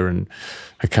Silverchair and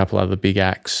a couple other big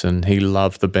acts, and he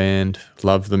loved the band,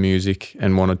 loved the music,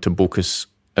 and wanted to book us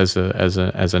as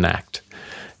an act.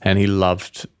 And he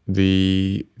loved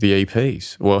the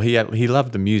EPs. Well, he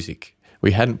loved the music.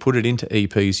 We hadn't put it into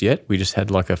EPs yet. We just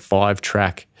had like a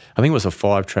 5-track. I think it was a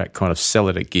 5-track kind of sell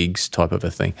it at gigs type of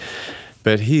a thing.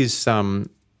 But his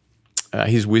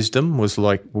wisdom was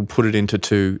like, we'll put it into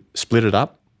 2, split it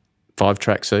up. 5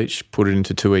 tracks each, put it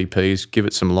into 2 EPs, give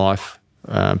it some life,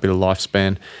 a bit of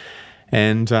lifespan,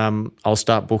 and I'll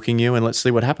start booking you and let's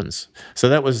see what happens. So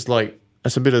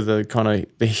that's a bit of the kind of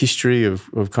the history of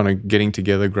kind of getting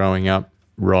together, growing up,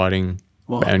 writing,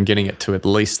 and getting it to at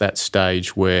least that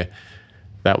stage where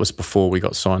that was before we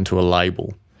got signed to a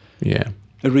label. Yeah.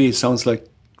 It really sounds like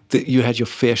you had your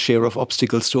fair share of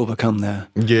obstacles to overcome there.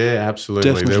 Yeah,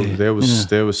 absolutely. Definitely. There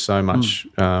was so much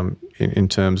in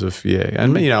terms of,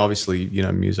 and obviously,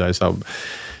 musos are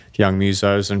young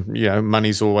musos, and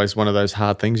money's always one of those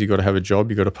hard things. You got to have a job,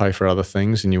 you got to pay for other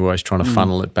things, and you're always trying to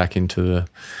funnel it back into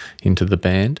the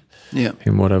band,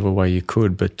 in whatever way you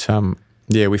could. But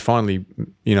we finally,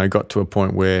 got to a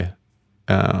point where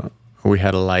we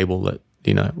had a label that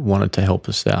wanted to help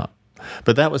us out.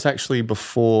 But that was actually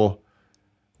before.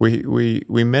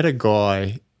 We met a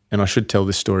guy, and I should tell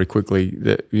this story quickly,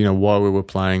 that, while we were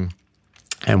playing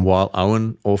and while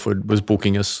Owen Orford was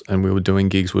booking us and we were doing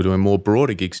gigs, we were doing more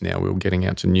broader gigs now. We were getting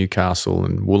out to Newcastle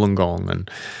and Wollongong and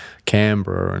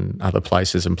Canberra and other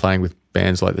places and playing with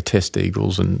bands like the Test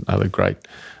Eagles and other great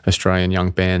Australian young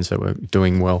bands that were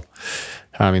doing well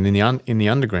in the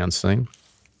underground scene.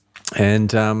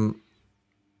 And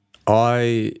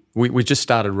we just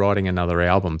started writing another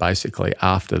album basically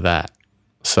after that.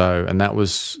 So, and that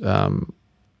was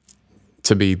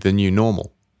to be the new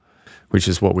normal, which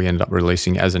is what we ended up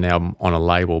releasing as an album on a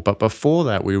label. But before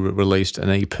that, we released an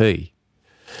EP.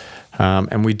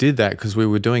 And we did that because we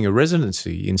were doing a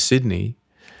residency in Sydney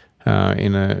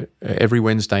every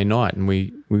Wednesday night. And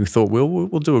we thought,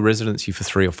 we'll do a residency for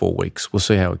 3 or 4 weeks. We'll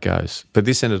see how it goes. But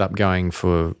this ended up going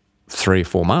for 3 or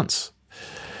 4 months.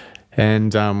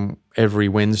 And every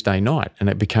Wednesday night. And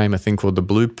it became a thing called the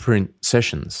Blueprint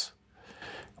Sessions,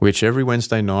 which every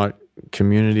Wednesday night,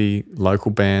 community,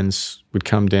 local bands would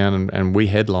come down and we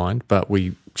headlined, but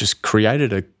we just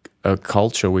created a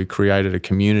culture, we created a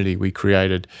community, we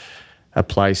created a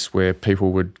place where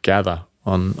people would gather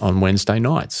on Wednesday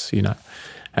nights,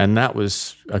 And that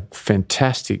was a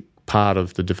fantastic part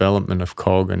of the development of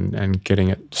COG and getting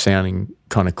it sounding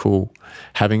kind of cool,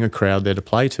 having a crowd there to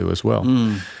play to as well.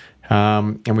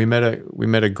 And we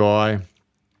met a guy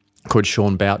called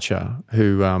Sean Boucher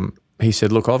who he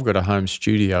said, look, I've got a home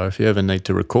studio. If you ever need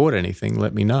to record anything,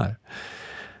 let me know.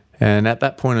 And at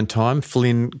that point in time,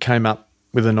 Flynn came up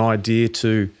with an idea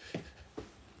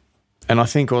and I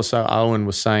think also Owen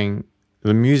was saying,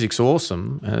 the music's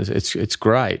awesome, it's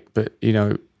great, but,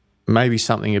 maybe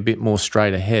something a bit more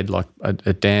straight ahead, like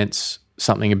a dance,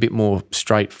 something a bit more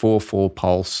straight 4/4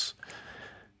 pulse.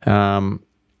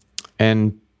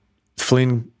 And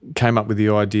Flynn came up with the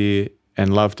idea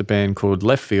and loved a band called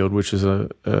Left Field, which is a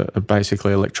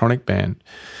basically electronic band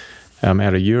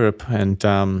out of Europe, and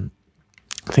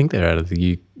I think they're out of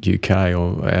the UK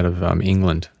or out of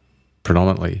England,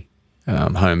 predominantly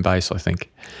home base, I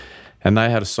think. And they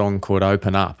had a song called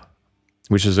 "Open Up,"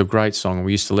 which is a great song.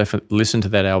 We used to listen to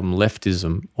that album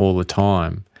Leftism all the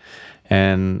time.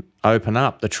 And "Open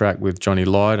Up," the track with Johnny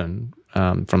Lydon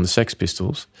from the Sex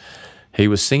Pistols, he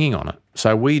was singing on it.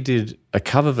 So we did a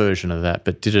cover version of that,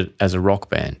 but did it as a rock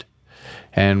band.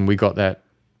 And we got that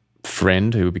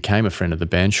friend who became a friend of the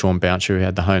band, Sean Bouncer, who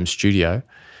had the home studio,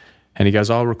 and he goes,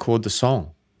 "I'll record the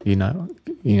song," you know,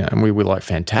 and we were like,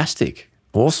 "Fantastic,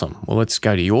 awesome. Well, let's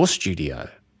go to your studio,"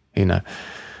 you know.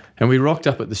 And we rocked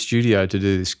up at the studio to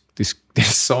do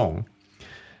this song,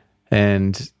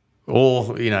 and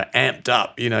all, amped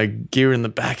up, gear in the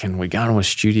back, and we're going to a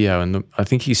studio. And I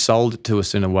think he sold it to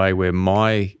us in a way where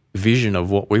my vision of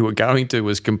what we were going to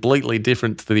was completely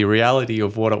different to the reality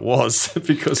of what it was,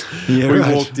 because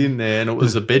walked in there and it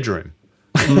was a bedroom.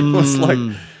 It was like,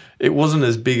 it wasn't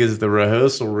as big as the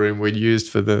rehearsal room we'd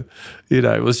used for the,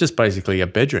 it was just basically a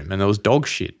bedroom, and there was dog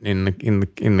shit in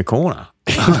the corner.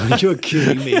 Oh, you're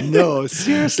kidding me. No,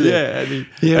 seriously. Yeah, and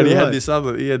he had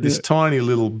this tiny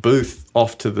little booth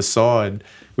off to the side,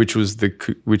 which was the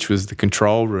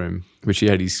control room, which he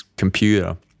had his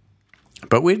computer.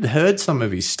 But we'd heard some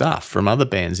of his stuff from other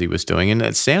bands he was doing, and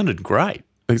it sounded great.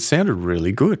 It sounded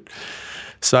really good.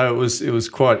 So it was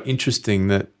quite interesting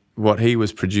that what he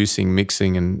was producing,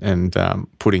 mixing, and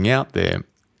putting out there,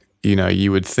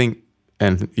 you would think,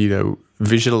 and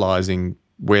visualizing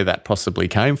where that possibly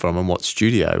came from and what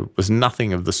studio, was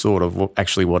nothing of the sort of what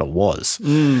it was.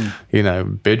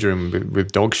 Bedroom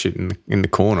with dog shit in the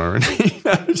corner, and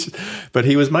but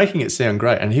he was making it sound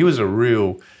great, and he was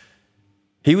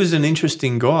an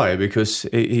interesting guy, because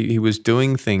he was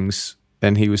doing things,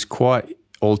 and he was quite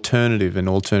alternative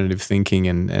thinking,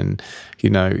 and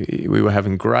we were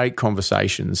having great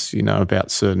conversations,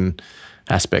 about certain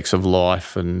aspects of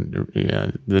life, and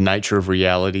the nature of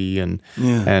reality, and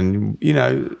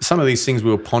some of these things we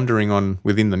were pondering on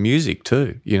within the music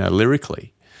too,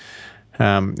 lyrically.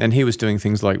 And he was doing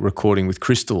things like recording with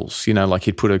crystals, like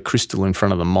he'd put a crystal in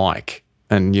front of the mic,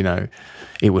 and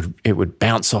it would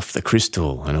bounce off the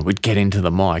crystal, and it would get into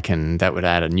the mic, and that would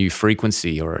add a new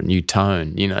frequency or a new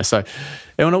tone, So,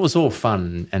 and it was all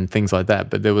fun and things like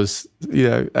that, but there was,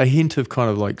 a hint of kind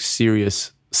of like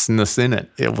seriousness in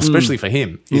it, especially for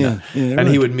him, and right.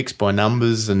 He would mix by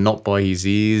numbers and not by his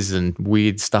ears, and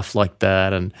weird stuff like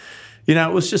that, and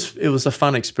it was a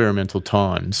fun experimental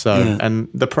time. So, and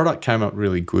the product came up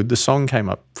really good. The song came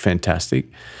up fantastic,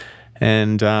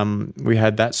 and we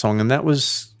had that song, and that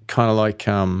was kind of like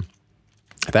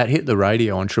that hit the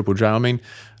radio on Triple J. I mean,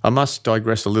 I must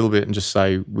digress a little bit and just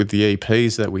say, with the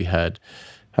EPs that we had,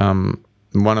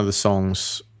 one of the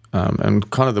songs, and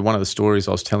kind of one of the stories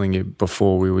I was telling you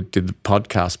before we did the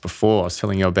podcast before, I was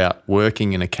telling you about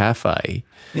working in a cafe,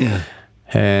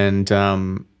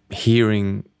 and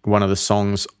hearing one of the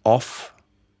songs off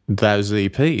those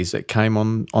EPs that came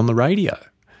on the radio,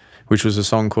 which was a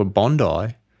song called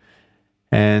Bondi.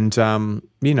 And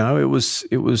it was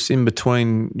in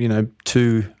between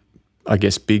two, I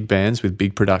guess, big bands with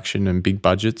big production and big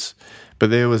budgets, but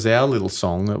there was our little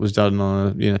song that was done on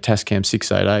a Tascam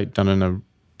 688, done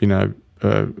in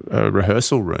a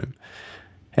rehearsal room,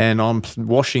 and I'm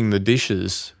washing the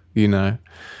dishes,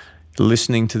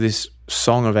 listening to this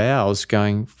song of ours,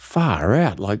 going, far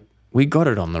out, like, we got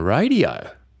it on the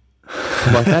radio,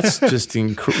 like, that's just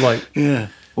like, yeah.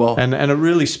 Well, and it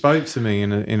really spoke to me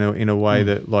in a way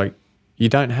that, like, you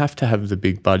don't have to have the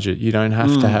big budget, you don't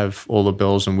have to have all the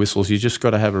bells and whistles. You just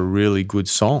got to have a really good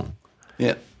song.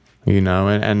 Yeah,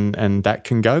 and that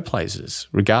can go places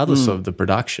regardless of the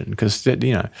production, because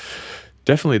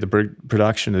definitely the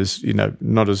production is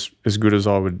not as good as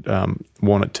I would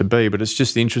want it to be. But it's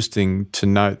just interesting to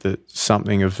note that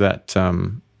something of that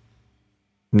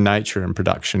nature and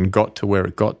production got to where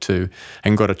it got to,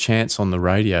 and got a chance on the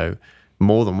radio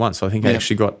more than once. I think I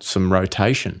actually got some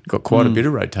rotation, got quite a bit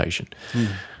of rotation,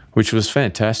 which was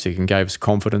fantastic and gave us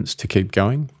confidence to keep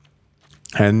going.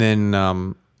 And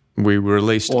then we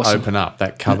released Open Up,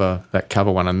 that cover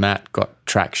one, and that got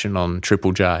traction on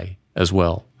Triple J as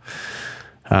well,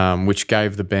 which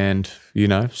gave the band,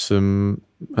 some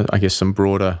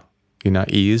broader,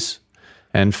 ears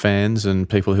and fans and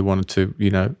people who wanted to,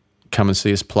 come and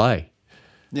see us play.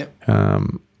 Yeah.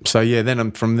 So,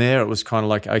 then from there it was kind of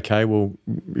like, okay, well,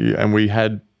 and we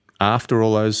had, after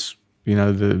all those,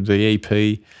 the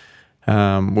EP,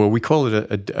 well, we call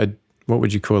it a what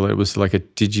would you call it? It was like a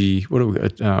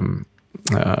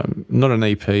not an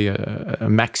EP, a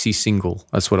maxi single.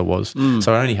 That's what it was.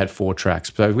 So I only had 4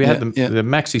 tracks. So we had the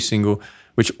maxi single,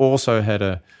 which also had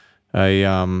a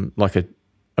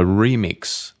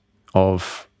remix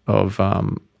of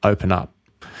Open Up,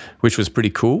 which was pretty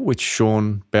cool, which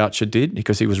Sean Boucher did,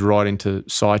 because he was right into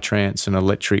psytrance and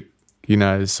electric,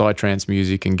 psytrance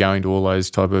music, and going to all those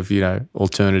type of,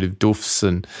 alternative doofs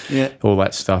and all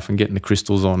that stuff, and getting the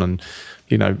crystals on, and,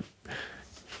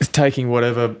 taking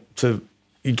whatever to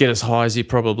get as high as he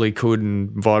probably could and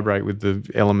vibrate with the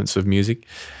elements of music.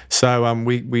 So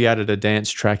we added a dance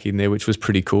track in there, which was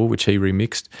pretty cool, which he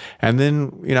remixed. And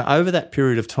then, over that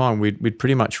period of time, we'd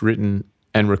pretty much written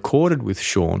and recorded with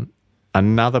Sean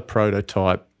another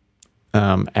prototype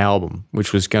album,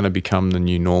 which was going to become the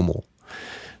new normal,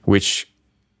 which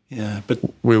but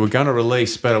we were going to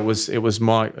release, but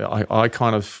I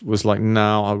kind of was like,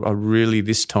 no, I really,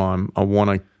 this time I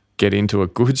want to get into a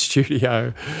good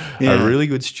studio, a really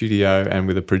good studio, and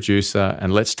with a producer,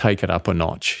 and let's take it up a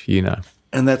notch,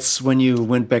 And that's when you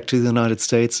went back to the United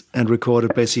States and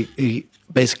recorded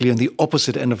basically on the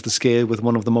opposite end of the scale with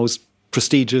one of the most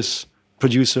prestigious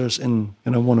producers in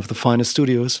one of the finest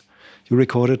studios. You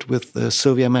recorded with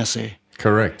Sylvia Massey.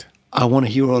 Correct. I want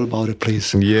to hear all about it,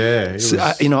 please. Yeah.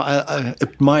 I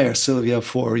admire Sylvia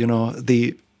for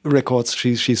the records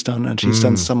she's done, and she's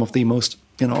done some of the most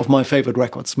of my favorite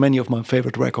records, many of my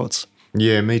favorite records.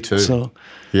 Yeah, me too. So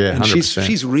yeah, 100%. And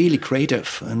she's really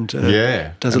creative and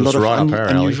does a lot of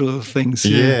unusual things.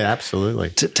 Yeah, absolutely.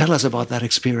 Tell us about that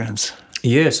experience.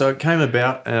 Yeah, so it came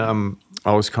about.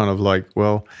 I was kind of like,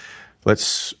 well,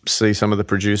 let's see some of the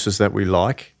producers that we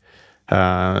like,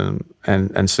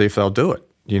 and see if they'll do it.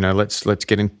 Let's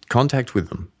get in contact with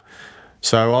them.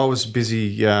 So I was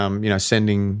busy,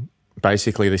 sending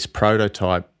basically this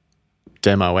prototype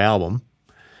demo album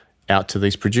out to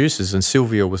these producers, and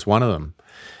Sylvia was one of them.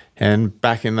 And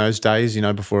back in those days,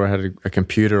 before I had a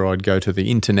computer, I'd go to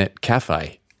the internet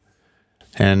cafe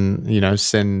and,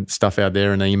 send stuff out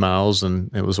there in emails, and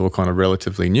it was all kind of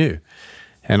relatively new.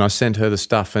 And I sent her the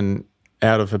stuff, and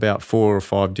out of about 4 or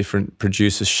 5 different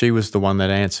producers, she was the one that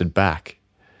answered back.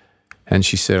 And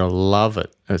she said, I love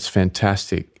it. It's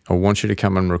fantastic. I want you to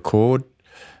come and record.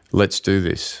 Let's do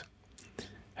this.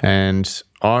 And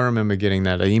I remember getting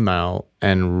that email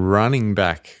and running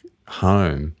back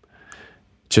home,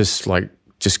 just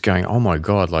going, oh my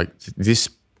God, like this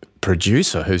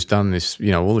producer who's done this,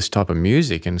 all this type of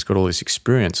music and has got all this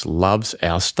experience loves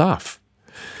our stuff.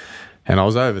 And I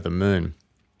was over the moon.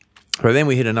 But then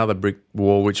we hit another brick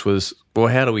wall, which was, well,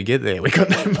 how do we get there? We got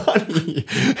no money,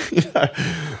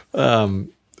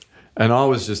 and I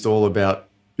was just all about,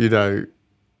 in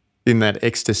that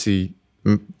ecstasy,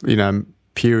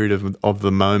 period of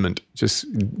the moment, just,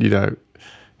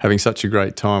 having such a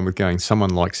great time with going,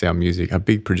 someone likes our music, a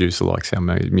big producer likes our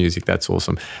music, that's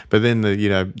awesome. But then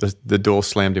the door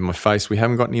slammed in my face. We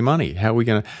haven't got any money. How are we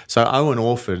going to? So Owen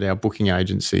Orford, our booking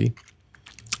agency,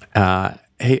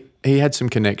 he had some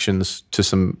connections to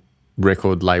some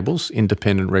record labels,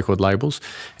 independent record labels,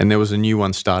 and there was a new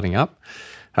one starting up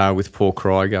with Paul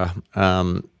Krieger,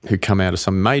 who come out of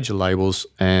some major labels,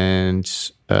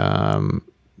 and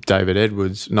David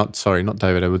Edwards, not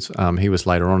David Edwards, he was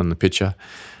later on in the picture,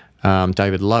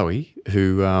 David Lowy,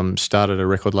 who started a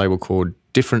record label called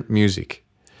Different Music,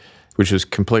 which was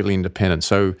completely independent.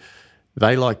 So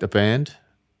they liked the band.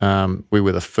 We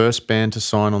were the first band to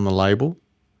sign on the label,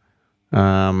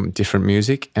 Different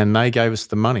Music, and they gave us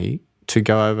the money to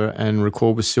go over and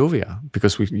record with Sylvia,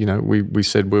 because we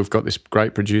said we've got this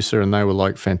great producer, and they were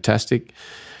like, fantastic.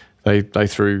 They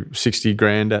threw 60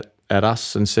 grand at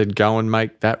us and said, go and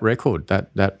make that record,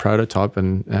 that prototype,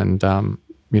 and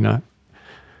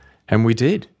we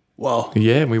did. Wow.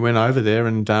 Yeah, we went over there,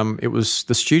 and it was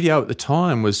the studio at the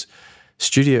time was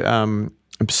Sylvia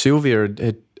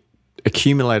had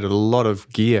accumulated a lot of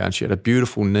gear, and she had a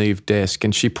beautiful Neve desk,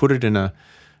 and she put it in an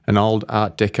old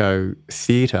Art Deco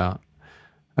theatre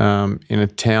in a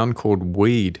town called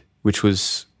Weed, which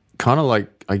was kind of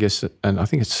like, I guess, and I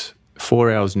think it's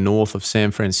 4 hours north of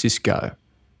San Francisco.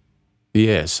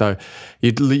 Yeah, so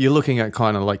you're looking at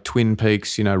kind of like Twin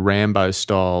Peaks, Rambo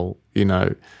style,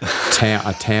 a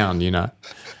town,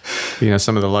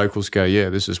 some of the locals go, yeah,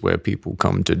 this is where people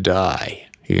come to die,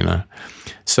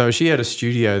 So she had a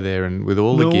studio there, and with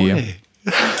all the gear. Way.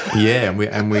 Yeah,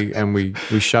 and we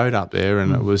showed up there,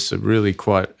 and it was really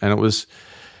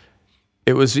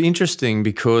it was interesting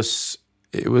because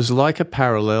it was like a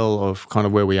parallel of kind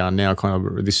of where we are now, kind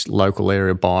of this local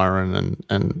area, Byron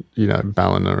and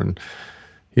Ballina and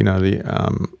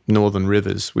the Northern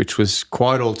Rivers, which was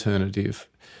quite alternative.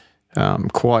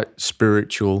 quite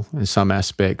spiritual in some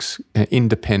aspects,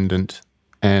 independent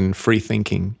and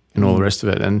free-thinking and all the rest of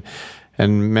it.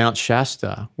 And Mount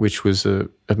Shasta, which was a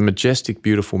majestic,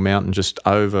 beautiful mountain just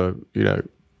over,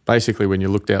 basically when you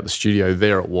looked out the studio,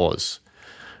 there it was.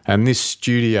 And this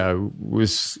studio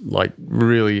was like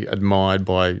really admired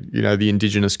by, the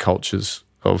indigenous cultures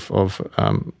of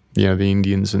the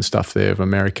Indians and stuff there of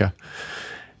America.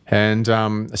 And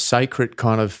a sacred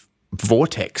kind of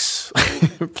vortex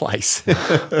place.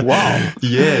 Wow.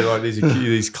 Yeah, like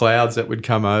these clouds that would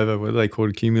come over, what are they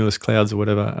called, cumulus clouds or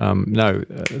whatever? No,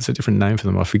 it's a different name for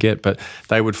them, I forget. But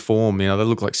they would form, they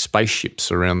look like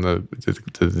spaceships around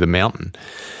the mountain.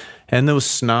 And there was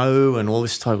snow and all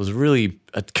this type. It was really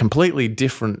a completely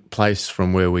different place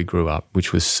from where we grew up,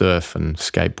 which was surf and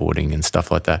skateboarding and stuff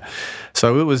like that.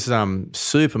 So it was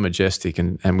super majestic,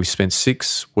 and we spent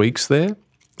 6 weeks there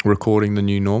recording the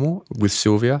new normal with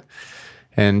Sylvia.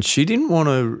 And she didn't want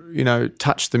to,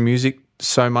 touch the music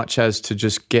so much as to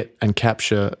just get and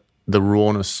capture the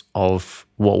rawness of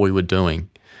what we were doing.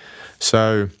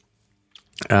 So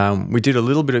we did a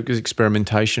little bit of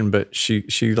experimentation, but she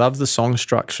loved the song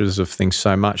structures of things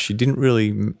so much. She didn't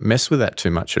really mess with that too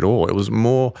much at all. It was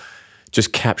more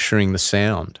just capturing the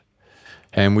sound.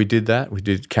 And we did that. We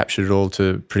captured it all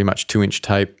to pretty much 2-inch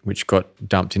tape, which got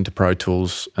dumped into Pro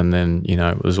Tools. And then,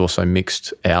 it was also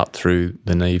mixed out through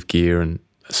the Neve gear and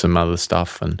some other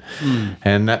stuff. And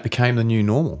that became the new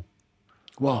normal.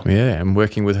 Wow. Yeah. And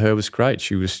working with her was great.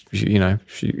 It was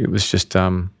just,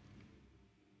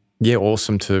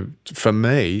 awesome for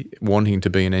me, wanting to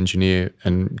be an engineer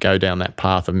and go down that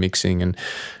path of mixing. And,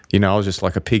 I was just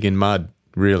like a pig in mud,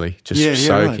 really, just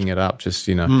soaking it up, just,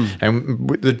 And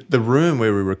the room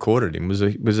where we recorded him was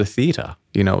a theatre.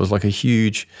 It was like a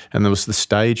huge, and there was the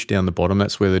stage down the bottom.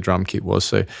 That's where the drum kit was.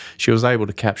 So she was able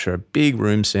to capture a big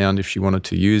room sound if she wanted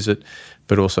to use it,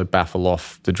 but also baffle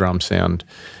off the drum sound,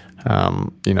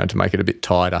 to make it a bit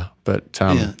tighter. But,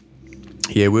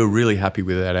 we were really happy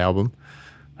with that album.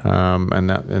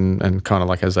 And kind of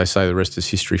like, as they say, the rest is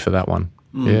history for that one.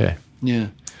 Yeah.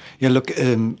 Look,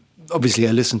 obviously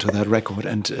I listened to that record,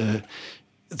 and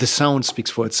the sound speaks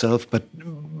for itself. But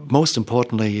most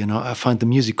importantly, I find the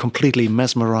music completely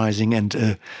mesmerizing,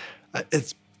 and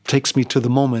it takes me to the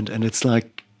moment. And it's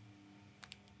like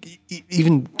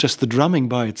even just the drumming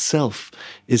by itself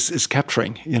is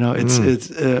capturing.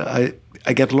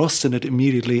 I get lost in it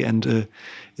immediately, and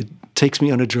it takes me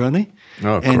on a journey.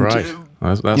 Oh, great.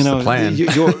 That's the plan.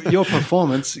 Your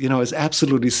performance, is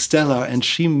absolutely stellar, and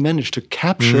she managed to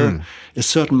capture a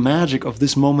certain magic of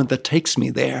this moment that takes me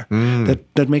there.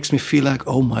 That makes me feel like,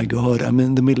 oh my God, I'm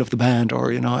in the middle of the band,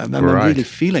 or I'm really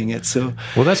feeling it. So,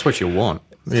 well, that's what you want.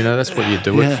 That's what you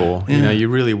do it for. You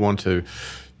really want to,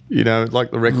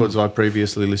 like the records I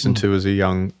previously listened to as a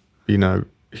young,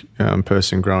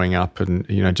 person growing up,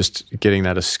 and just getting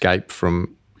that escape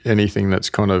from anything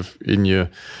that's kind of in your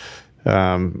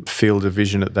field of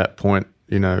vision at that point.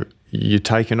 You're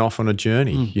taken off on a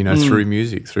journey, through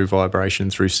music, through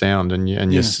vibration, through sound, and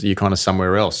you're kind of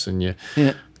somewhere else, and you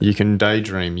can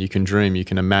daydream, you can dream, you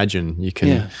can imagine, you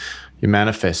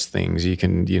manifest things, you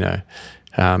can,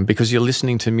 because you're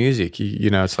listening to music,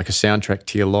 it's like a soundtrack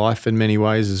to your life in many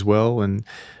ways as well. And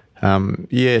I'm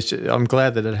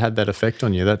glad that it had that effect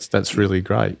on you. That's really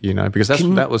great, because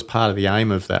that was part of the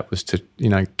aim of that, was to,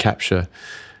 capture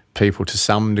people to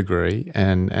some degree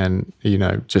and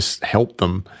just help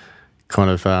them kind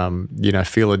of,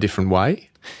 feel a different way,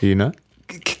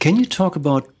 Can you talk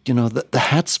about, the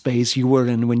headspace you were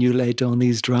in when you laid down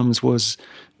these drums? What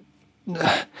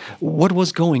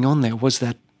was going on there? Was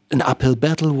that an uphill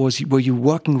battle? Were you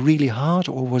working really hard,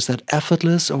 or was that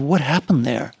effortless, or what happened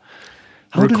there?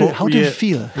 How did it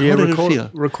feel? How did it feel?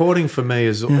 Recording for me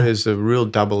is a real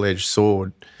double-edged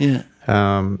sword. Yeah.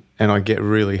 And I get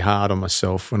really hard on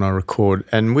myself when I record.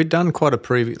 And we'd done quite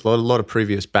a lot of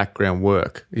previous background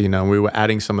work. We were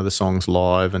adding some of the songs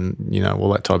live and,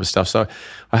 all that type of stuff. So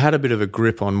I had a bit of a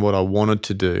grip on what I wanted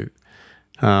to do,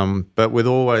 but with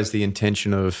always the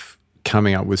intention of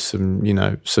coming up with some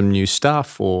new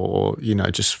stuff, or I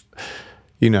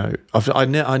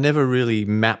never really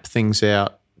map things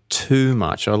out too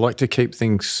much. I like to keep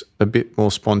things a bit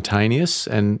more spontaneous,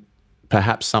 and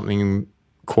perhaps something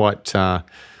quite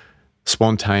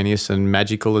spontaneous and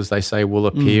magical, as they say, will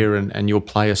appear, and you'll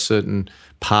play a certain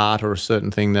part or a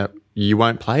certain thing that you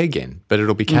won't play again, but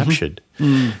it'll be captured.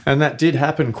 And that did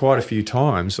happen quite a few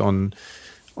times on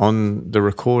the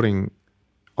recording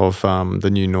of the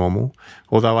new normal,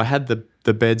 although I had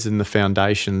the beds and the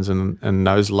foundations and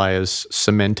those layers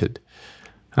cemented,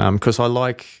 because I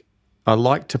like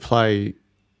to play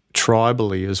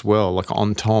tribally as well, like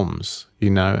on toms,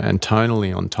 and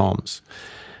tonally on toms,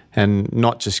 and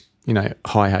not just,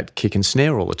 hi-hat, kick and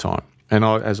snare all the time. And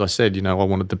as I said, I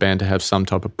wanted the band to have some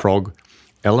type of prog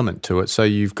element to it. So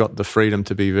you've got the freedom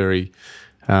to be very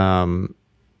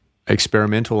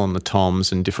experimental on the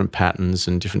toms and different patterns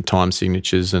and different time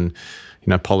signatures and,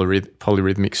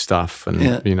 polyrhythmic stuff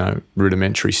and,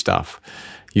 rudimentary stuff,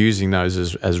 using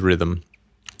those as rhythm,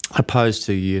 opposed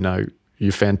to,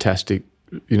 your fantastic,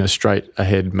 straight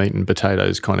ahead meat and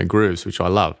potatoes kind of grooves, which I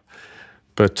love.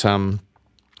 But,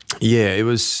 it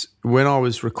was when I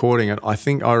was recording it, I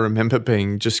think I remember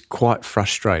being just quite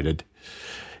frustrated.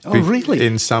 Oh, really?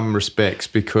 In some respects,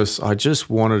 because I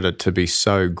just wanted it to be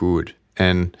so good.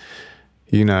 And,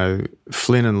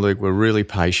 Flynn and Luke were really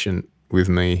patient with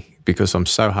me because I'm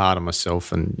so hard on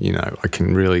myself and, I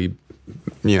can really,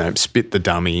 spit the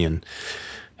dummy and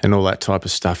all that type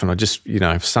of stuff. And I just,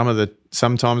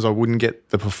 sometimes I wouldn't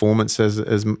get the performance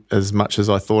as much as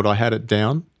I thought I had it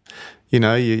down.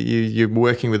 You're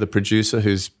working with a producer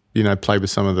who's, played with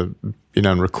some of the,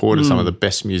 and recorded some of the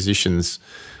best musicians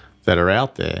that are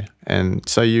out there. And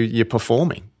so you're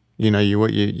performing. You're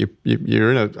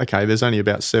in there's only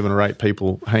about 7 or 8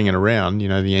 people hanging around,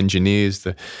 the engineers,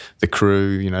 the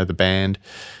crew, the band.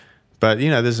 But,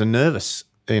 there's a nervous,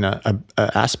 a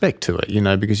aspect to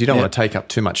it, because you don't want to take up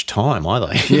too much time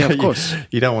either. Yeah, of course.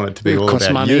 You don't want it to be all costs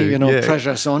about money, you.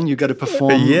 Pressure's on, you got to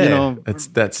perform,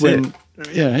 That's when,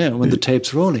 it. When the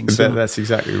tape's rolling. So. That's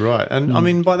exactly right. And, I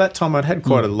mean, by that time I'd had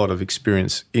quite a lot of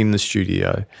experience in the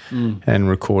studio and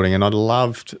recording, and I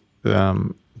loved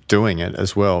doing it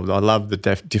as well. I loved the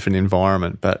different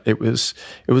environment, but it was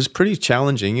pretty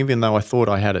challenging, even though I thought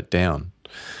I had it down.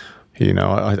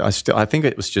 I think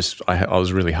it was just I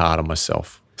was really hard on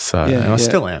myself. So and I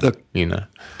still am. Look,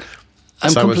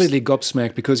 I'm completely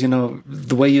gobsmacked because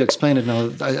the way you explain it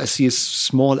now, I see a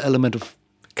small element of,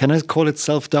 can I call it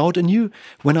self-doubt in you?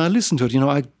 When I listen to it,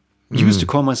 I used to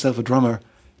call myself a drummer.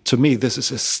 To me, this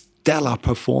is a stellar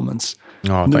performance.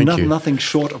 Oh, thank you. Nothing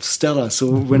short of stellar. So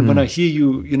when I hear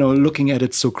you, looking at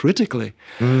it so critically,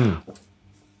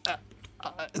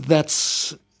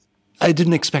 I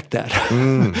didn't expect that.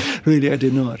 Really, I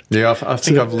did not. Yeah, I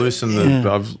think I've loosened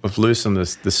I've loosened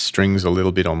the strings a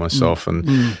little bit on myself,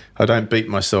 and I don't beat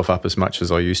myself up as much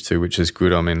as I used to, which is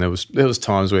good. I mean, there was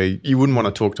times where you wouldn't want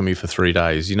to talk to me for 3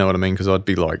 days. You know what I mean? Because I'd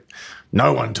be like,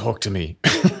 no one talk to me.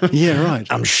 Yeah, right.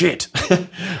 I'm shit.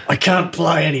 I can't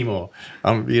play anymore.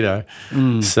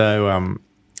 So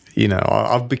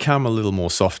I've become a little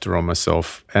more softer on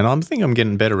myself, and I think I'm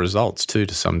getting better results too,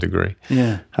 to some degree.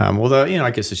 Yeah. Although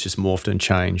I guess it's just morphed and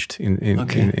changed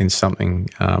in something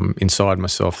inside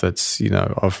myself that's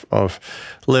I've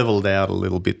leveled out a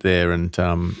little bit there, and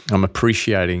I'm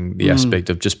appreciating the aspect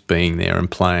of just being there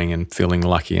and playing and feeling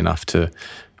lucky enough to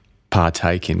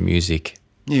partake in music.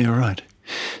 Yeah, right.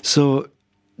 So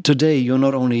today you're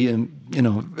not only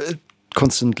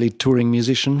constantly touring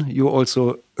musician, you're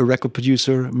also a record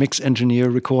producer, mix engineer,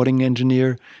 recording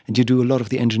engineer, and you do a lot of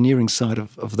the engineering side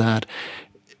of that.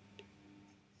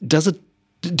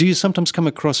 Do you sometimes come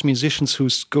across musicians who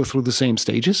go through the same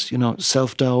stages,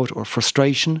 self-doubt or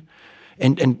frustration?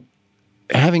 And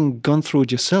having gone through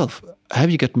it yourself,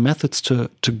 have you got methods to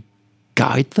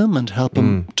guide them and help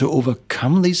them to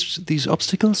overcome these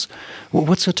obstacles?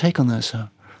 What's your take on this?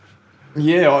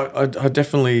 Yeah, I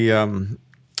definitely...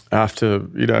 after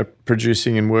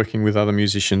producing and working with other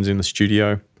musicians in the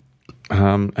studio,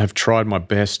 have tried my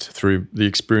best through the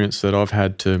experience that I've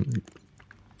had to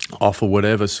offer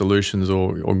whatever solutions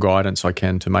or guidance I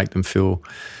can to make them feel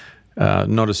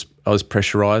not as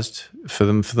pressurized for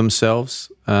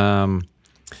themselves, and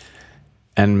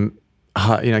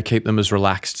keep them as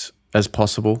relaxed as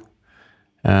possible.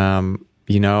 I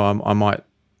might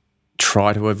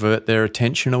try to avert their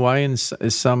attention away, and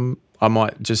I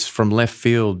might just from left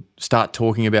field start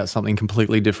talking about something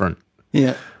completely different.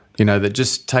 Yeah. That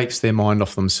just takes their mind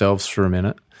off themselves for a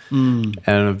minute.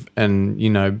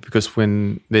 And because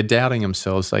when they're doubting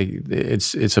themselves,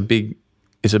 it's a big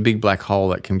black hole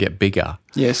that can get bigger.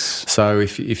 Yes. So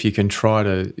if you can try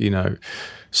to,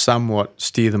 somewhat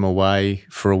steer them away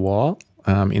for a while,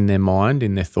 in their mind,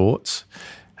 in their thoughts,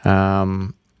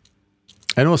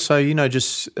 and also,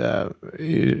 just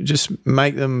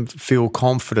make them feel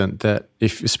confident that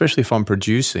especially if I'm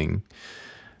producing,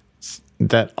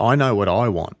 that I know what I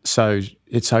want. So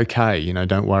it's okay,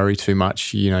 don't worry too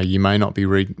much. You may not be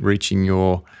reaching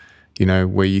your,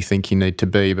 where you think you need to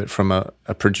be, but from a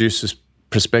producer's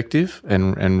perspective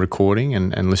and recording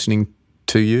and listening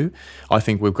to you, I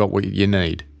think we've got what you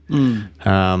need.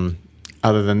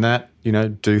 Other than that,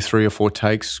 do 3 or 4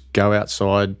 takes, go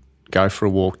outside, go for a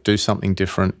walk, do something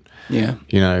different. Yeah.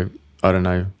 I don't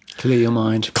know. Clear your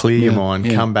mind.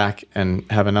 Come back and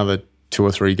have another 2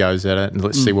 or 3 goes at it, and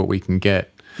let's see what we can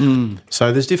get.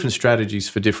 So there's different strategies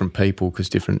for different people because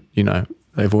different,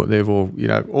 they've all,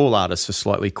 all artists are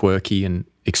slightly quirky and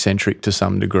eccentric to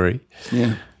some degree.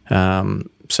 Yeah.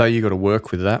 So you got to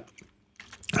work with that.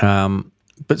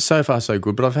 But so far so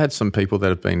good. But I've had some people that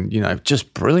have been,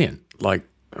 just brilliant, like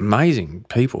amazing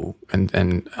people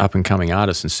and up and coming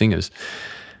artists and singers.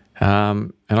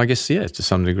 And I guess, to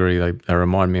some degree they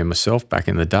remind me of myself back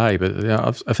in the day. But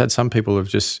I've had some people who've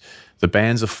just, the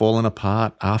bands have fallen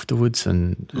apart afterwards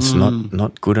and it's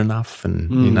not good enough,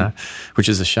 and, which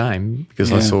is a shame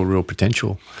because I saw real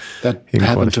potential. That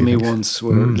happened to me once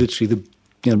where literally the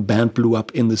band blew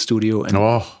up in the studio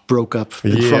and broke up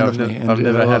in front of me. I've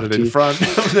never had it in front.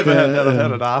 I've never had that. I've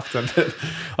had it after. But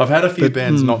I've had a few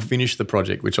bands not finish the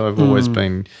project, which I've always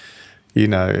been...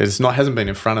 hasn't been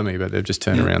in front of me, but they've just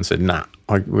turned around and said, "Nah,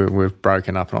 we've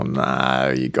broken up." And I'm, "No,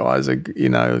 you guys are,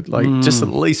 just at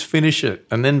least finish it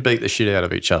and then beat the shit out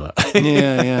of each other."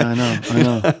 I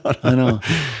know.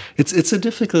 It's a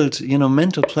difficult,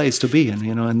 mental place to be in,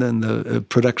 and then the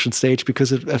production stage,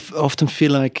 because I often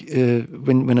feel like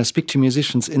when I speak to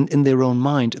musicians in their own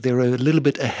mind, they're a little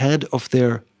bit ahead of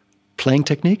their playing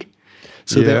technique.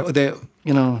 So they're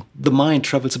the mind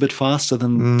travels a bit faster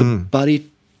than the body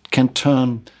can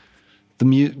turn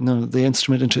the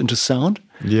instrument into sound.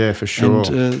 Yeah, for sure.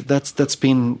 And that's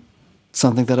been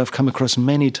something that I've come across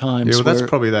many times. Yeah, well, that's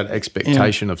probably that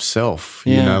expectation of self.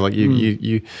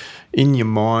 You in your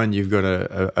mind, you've got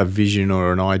a vision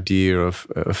or an idea of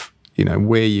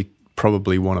where you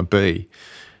probably want to be,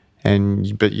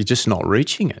 but you're just not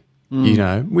reaching it.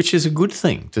 Which is a good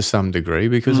thing to some degree,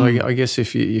 because I guess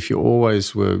if you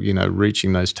always were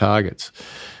reaching those targets,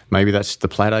 maybe that's the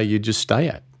plateau you just stay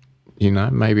at.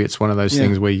 Maybe it's one of those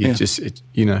things where you just,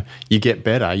 you get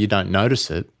better, you don't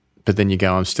notice it, but then you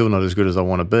go, I'm still not as good as I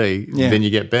want to be. Yeah. Then you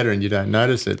get better and you don't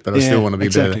notice it, but I still want to be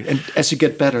better. And as you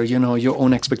get better, your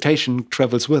own expectation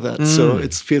travels with it. So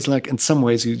it feels like in some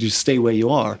ways you just stay where you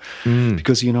are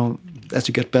because, as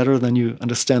you get better, then you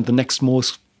understand the next more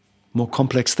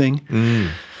complex thing.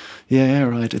 Yeah,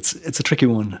 right. It's a tricky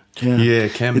one. Yeah,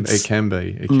 it can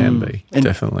be,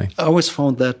 definitely. I always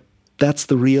found that that's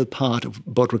the real part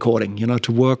about recording,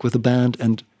 to work with a band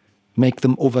and make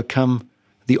them overcome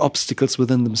the obstacles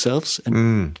within themselves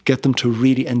and get them to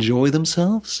really enjoy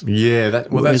themselves. Yeah,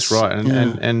 that's right.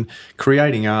 And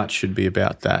creating art should be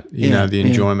about that, the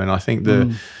enjoyment. I think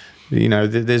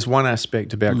there's one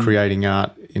aspect about creating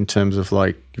art in terms of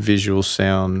like visual,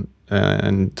 sound,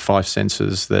 and 5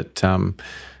 senses that,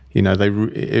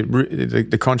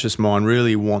 the conscious mind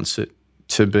really wants it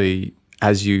to be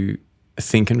as you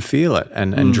think and feel it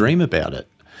and dream about it,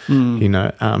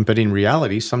 but in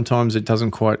reality, sometimes it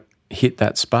doesn't quite hit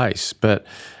that space. But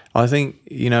I think,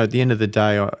 at the end of the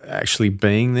day, actually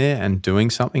being there and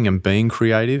doing something and being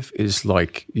creative is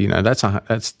like, that's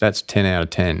 10 out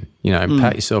of 10.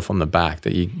 Pat yourself on the back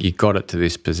that you got it to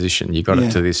this position, you got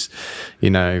it to this,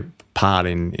 part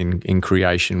in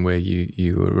creation where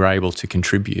you were able to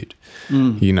contribute,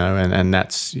 and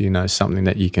that's, something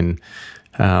that you can,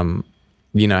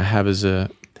 have as a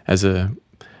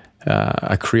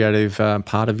creative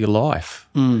part of your life,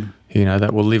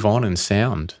 that will live on in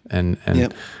sound, and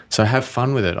so have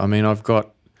fun with it. I mean,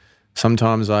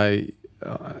 sometimes I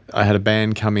had a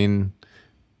band come in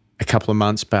a couple of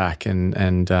months back,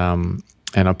 and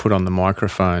I put on the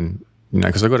microphone,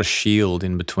 because I got a shield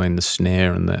in between the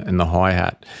snare and the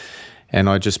hi-hat, and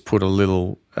I just put a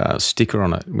little sticker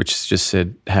on it which just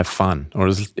said "Have fun," or it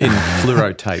was in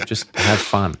fluoro tape, just "Have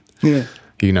fun." Yeah.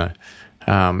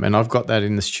 And I've got that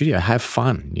in the studio. Have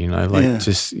fun,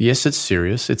 just, yes, it's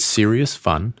serious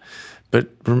fun, but,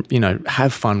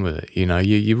 have fun with it.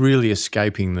 You're really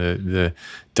escaping the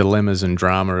dilemmas and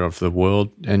drama of the world,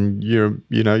 and you're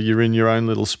in your own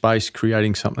little space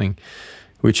creating something,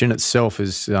 which in itself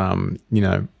is,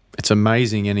 it's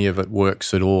amazing any of it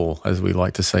works at all, as we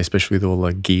like to say, especially with all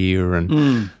the gear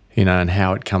and, and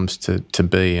how it comes to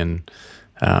be, and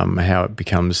how it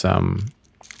becomes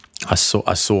a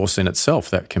source in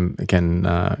itself that can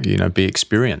be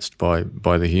experienced by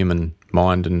the human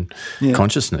mind and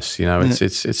consciousness.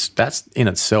 It's that's in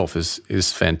itself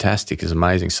is fantastic, is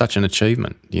amazing, such an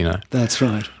achievement. That's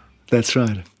right.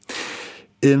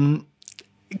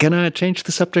 Can I change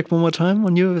the subject one more time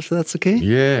on you, if that's okay?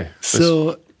 Yeah.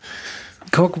 So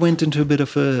COG went into a bit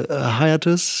of a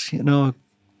hiatus,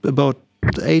 about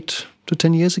 8 to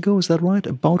 10 years ago. Is that right?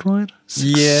 About right?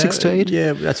 6 to 8?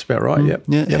 Yeah, that's about right. Yep.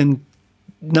 Yeah. Yep. And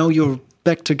now you're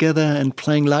back together and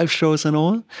playing live shows and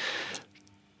all.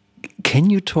 Can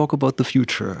you talk about the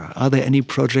future? Are there any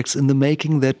projects in the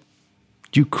making that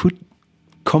you could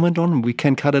comment on? We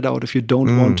can cut it out if you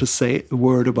don't want to say a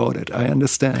word about it. I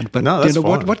understand, but no, that's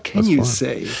fine. What can you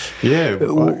say? Yeah,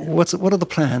 what are the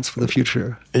plans for the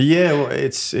future? Yeah, well,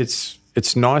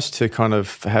 it's nice to kind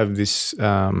of have this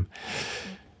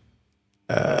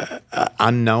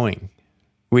unknowing,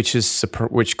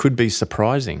 which could be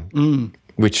surprising,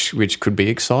 which could be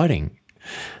exciting.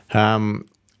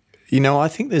 I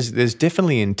think there's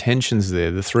definitely intentions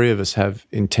there. The three of us have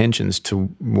intentions to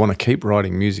want to keep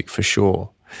writing music for sure,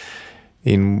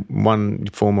 in one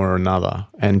form or another,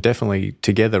 and definitely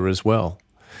together as well.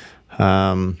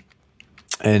 We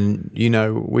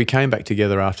came back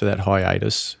together after that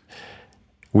hiatus.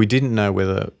 We didn't know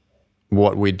whether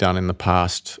what we'd done in the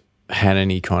past had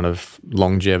any kind of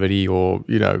longevity or,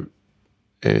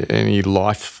 any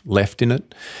life left in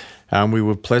it. We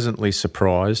were pleasantly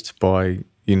surprised by,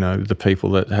 the people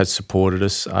that had supported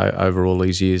us over all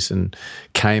these years and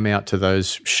came out to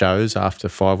those shows after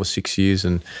 5 or 6 years,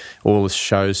 and all the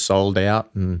shows sold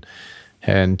out. And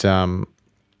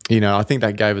I think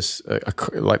that gave us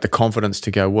the confidence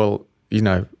to go, well,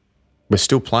 we're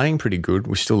still playing pretty good.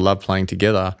 We still love playing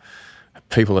together.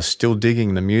 People are still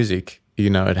digging the music.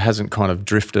 It hasn't kind of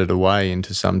drifted away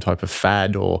into some type of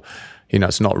fad or,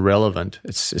 it's not relevant.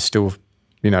 It's still,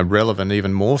 relevant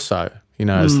even more so,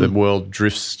 as the world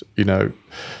drifts,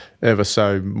 ever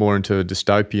so more into a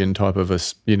dystopian type of a,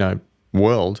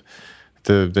 world.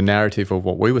 The narrative of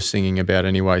what we were singing about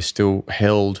anyway still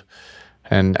held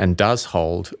and does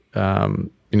hold,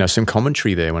 some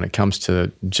commentary there when it comes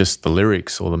to just the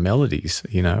lyrics or the melodies,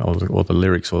 or the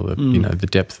lyrics or the, the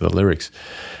depth of the lyrics.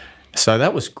 So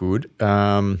that was good.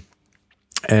 We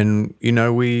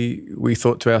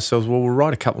thought to ourselves, well, we'll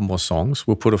write a couple more songs.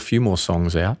 We'll put a few more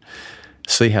songs out,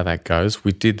 see how that goes.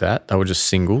 We did that. They were just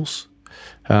singles,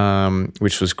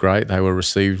 which was great. They were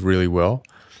received really well.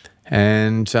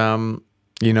 And,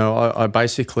 I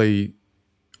basically,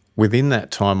 within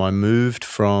that time, I moved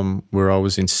from where I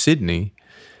was in Sydney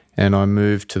and I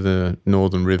moved to the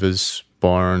Northern Rivers,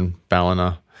 Byron,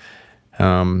 Ballina.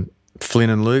 Flynn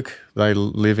and Luke, they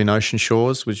live in Ocean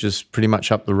Shores, which is pretty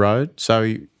much up the road.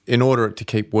 So in order to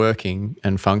keep working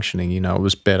and functioning, it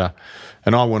was better.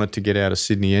 And I wanted to get out of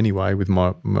Sydney anyway with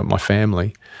my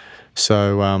family.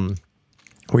 So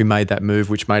we made that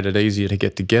move, which made it easier to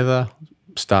get together,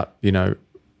 start,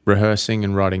 rehearsing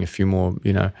and writing a few more,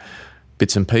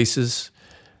 bits and pieces.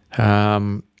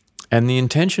 And the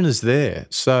intention is there.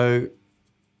 So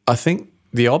I think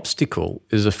the obstacle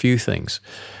is a few things.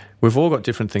 We've all got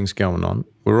different things going on.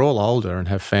 We're all older and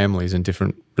have families and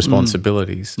different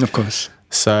responsibilities. Of course.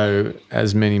 So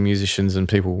as many musicians and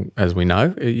people as we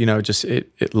know,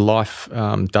 life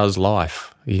does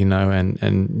life, and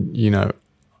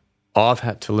I've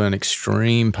had to learn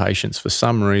extreme patience. For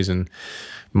some reason,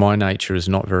 my nature is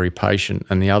not very patient,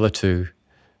 and the other two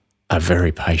are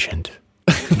very patient.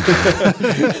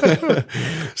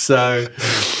 So,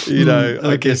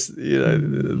 I guess,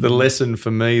 the lesson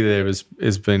for me there has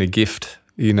been a gift,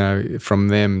 from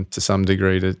them to some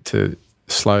degree to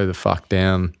slow the fuck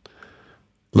down,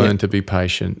 learn to be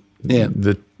patient. Yeah.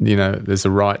 There's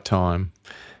a right time.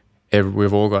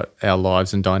 We've all got our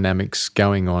lives and dynamics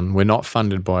going on. We're not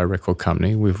funded by a record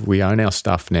company. We own our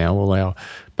stuff now, all our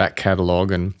back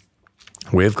catalogue, and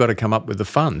we've got to come up with the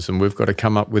funds, and we've got to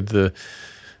come up with the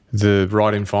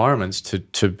right environments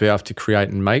to be able to create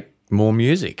and make more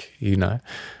music,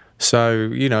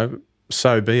 So,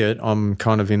 so be it. I'm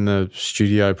kind of in the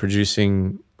studio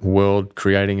producing world,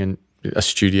 creating a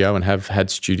studio, and have had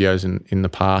studios in the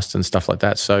past and stuff like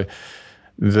that. So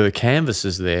the canvas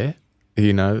is there,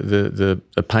 the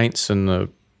paints and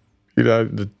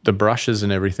the brushes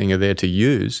and everything are there to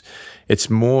use. It's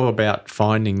more about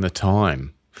finding the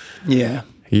time. Yeah.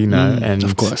 And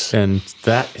of course, and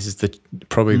that is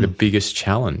probably the biggest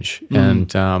challenge.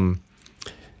 And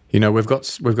we've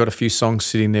got a few songs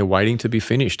sitting there waiting to be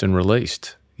finished and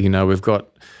released. We've got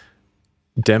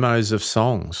demos of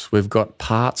songs. We've got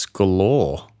parts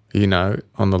galore.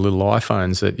 On the little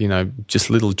iPhones that just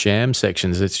little jam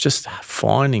sections. It's just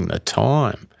finding the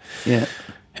time. Yeah.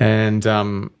 And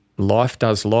life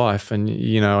does life, and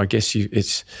I guess you've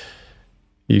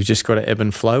just got to ebb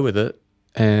and flow with it,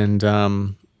 and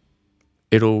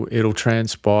it'll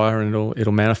transpire and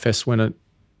it'll manifest when it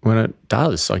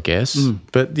does, I guess.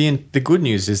 But the good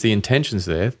news is the intention's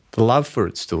there, the love for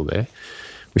it's still there.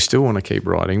 We still want to keep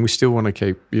writing. We still want to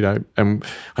keep, and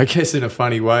I guess in a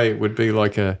funny way it would be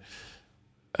like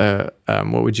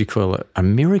what would you call it? A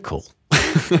miracle.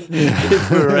 If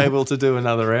we were able to do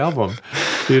another album,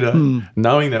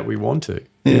 knowing that we want to.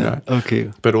 You know?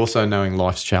 Okay. But also knowing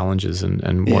life's challenges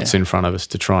and what's in front of us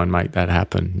to try and make that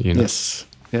happen. You know? Yes.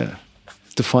 Yeah.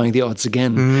 Defying the odds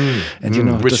again, and you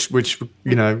know, which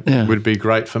you know would be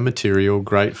great for material,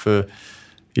 great for,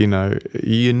 you know,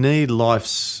 you need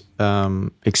life's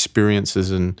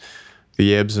experiences and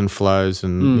the ebbs and flows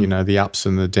and you know, the ups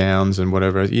and the downs and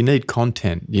whatever. You need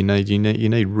content. You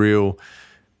need real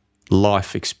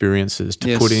life experiences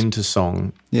to put into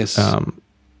song. Yes.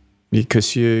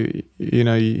 Because you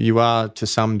know, you are to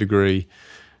some degree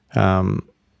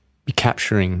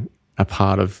capturing a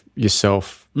part of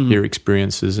yourself, your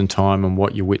experiences and time, and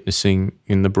what you're witnessing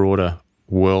in the broader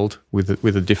world with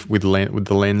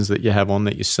the lens that you have on,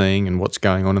 that you're seeing and what's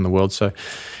going on in the world. So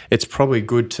it's probably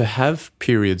good to have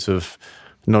periods of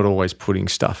not always putting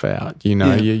stuff out. You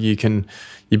know, you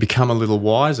become a little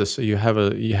wiser, so you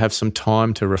have some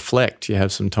time to reflect. You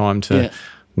have some time to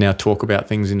now talk about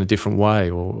things in a different way,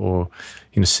 or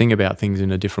you know, sing about things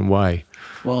in a different way.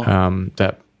 Wow.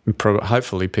 That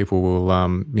hopefully people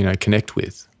will you know, connect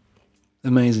with.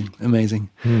 Amazing.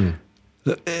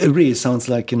 It really sounds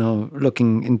like, you know,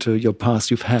 looking into your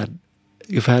past, you've had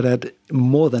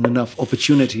more than enough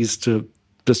opportunities to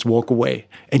just walk away,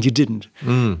 and you didn't.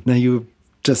 Now you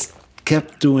just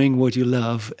kept doing what you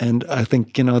love, and I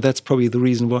think, you know, that's probably the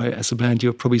reason why, as a band,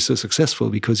 you're probably so successful,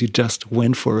 because you just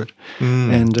went for it.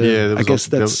 And I guess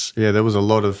there was a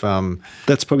lot of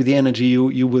that's probably the energy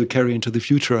you will carry into the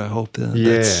future, I hope.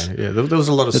 There was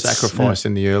a lot of sacrifice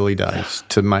in the early days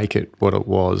to make it what it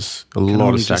was. A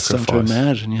lot of sacrifice. To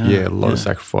imagine, a lot of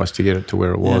sacrifice to get it to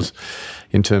where it was.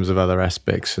 In terms of other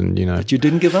aspects, and you know, but you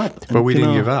didn't give up. But we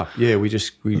didn't give up. Yeah, we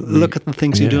look at the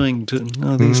things you're doing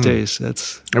these days.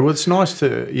 That's well, it's nice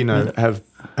to, you know, have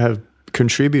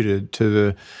contributed to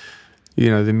the, you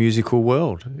know, the musical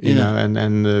world, you know,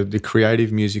 and the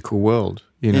creative musical world,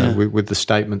 you know, with the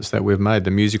statements that we've made,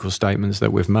 the musical statements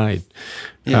that we've made.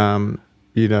 You know,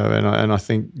 and I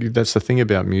think that's the thing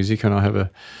about music. And I have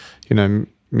you know,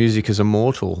 music is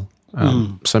immortal.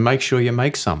 So make sure you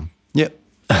make some. Yep.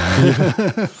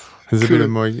 There's a bit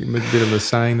of a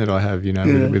saying that I have, you know,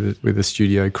 with the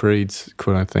studio creeds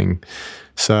kind of thing.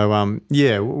 So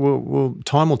we'll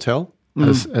time will tell,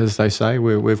 as they say.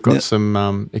 We've got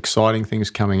some exciting things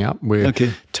coming up. We're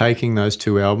taking those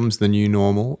two albums, The New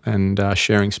Normal and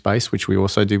Sharing Space, which we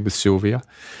also did with Sylvia,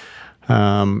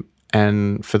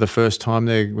 and for the first time,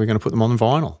 we're going to put them on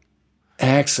vinyl.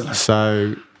 Excellent.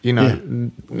 So, you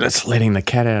know, that's letting the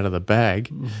cat out of the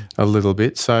bag a little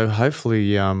bit. So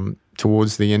hopefully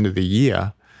towards the end of the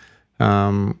year,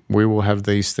 we will have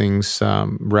these things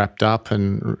wrapped up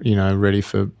and, you know, ready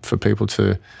for people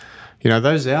to, you know,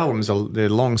 those albums, they're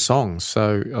long songs.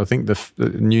 So I think the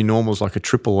New Normal is like a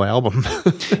triple album.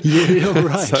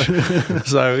 Right.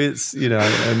 So it's, you know,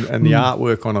 and the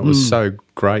artwork on it was so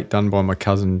great, done by my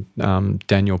cousin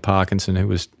Daniel Parkinson, who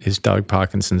was Doug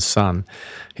Parkinson's son.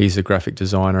 He's a graphic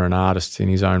designer and artist in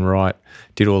his own right,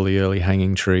 did all the early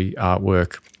Hanging Tree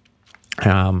artwork.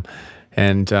 So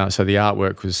the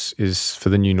artwork is for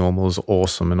The New Normal is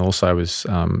awesome, and also was,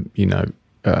 you know,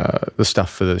 the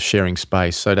stuff for the Sharing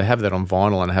Space. So to have that on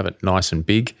vinyl and have it nice and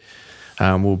big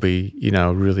will be, you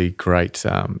know, a really great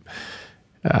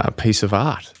piece of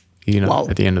art, you know,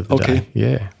 at the end of the day.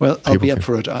 Yeah. Well, I'll be up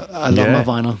for it. I love my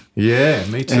vinyl. Yeah,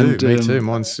 me too. Me too.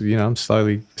 Mine's, you know, I'm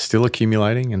slowly still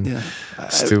accumulating and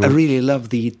I really love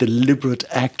the deliberate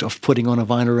act of putting on a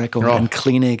vinyl record and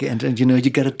cleaning and you know,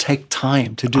 you got to take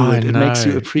time to do it. It makes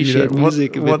you appreciate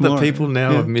music a bit more. What the people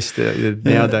now have missed out,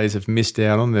 nowadays have missed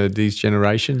out on, these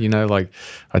generation, you know, like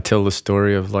I tell the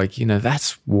story of, like, you know,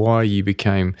 that's why you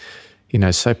became, you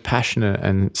know, so passionate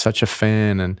and such a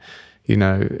fan and, you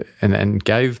know, and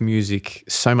gave music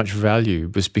so much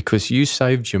value, was because you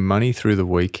saved your money through the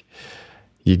week.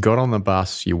 You got on the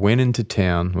bus, you went into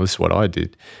town. Well, this is what I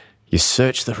did. You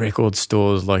searched the record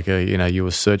stores like you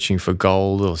were searching for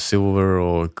gold or silver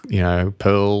or, you know,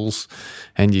 pearls,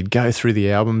 and you'd go through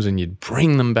the albums and you'd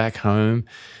bring them back home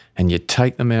and you'd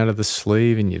take them out of the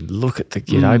sleeve and you'd look at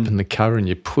you'd open the cover and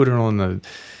you'd put it on and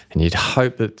you'd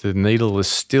hope that the needle was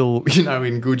still, you know,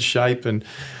 in good shape, and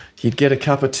you'd get a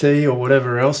cup of tea or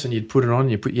whatever else and you'd put it on,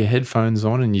 you put your headphones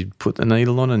on and you'd put the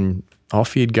needle on and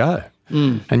off you'd go.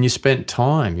 And you spent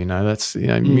time, you know, that's, you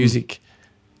know, music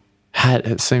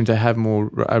it seemed to have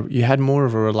more, you had more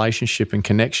of a relationship and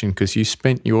connection because you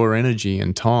spent your energy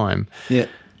and time, you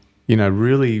know,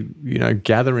 really, you know,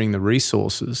 gathering the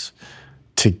resources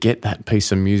to get that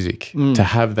piece of music, to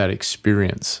have that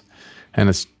experience. And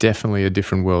it's definitely a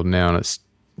different world now, and it's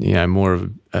more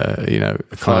of a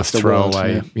kind of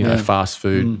throwaway, fast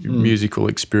food musical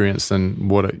experience than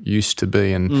what it used to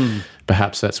be. And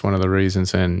perhaps that's one of the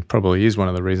reasons, and probably is one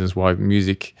of the reasons, why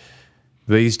music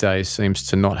these days seems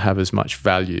to not have as much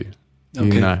value,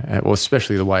 or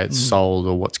especially the way it's sold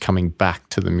or what's coming back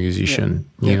to the musician,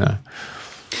 you know.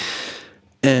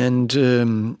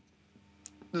 And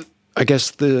I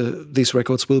guess these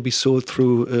records will be sold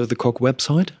through the COG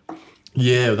website?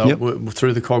 Yeah,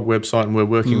 through the COG website, and we're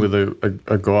working with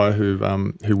a guy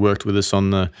who worked with us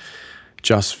on the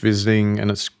Just Visiting,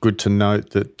 and it's good to note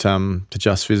that the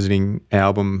Just Visiting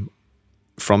album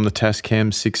from the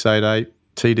Tascam 688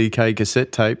 TDK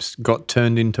cassette tapes got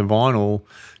turned into vinyl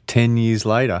 10 years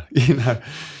later, you know.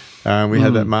 We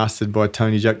had that mastered by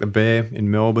Tony Jack the Bear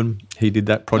in Melbourne. He did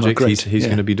that project. He's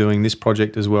going to be doing this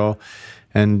project as well.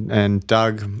 And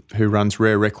Doug, who runs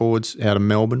Rare Records out of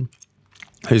Melbourne,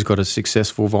 who's got a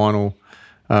successful vinyl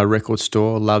record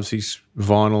store, loves his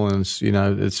vinyl, and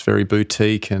it's very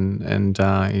boutique, and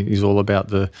he's all about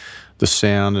the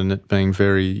sound and it being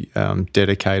very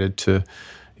dedicated to,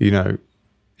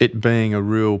 it being a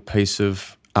real piece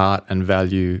of art and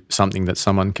value, something that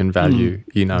someone can value,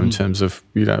 in terms of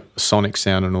sonic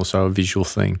sound and also a visual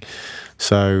thing.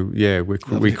 So we're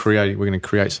going to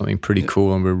create something pretty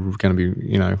cool, and we're going to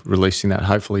be releasing that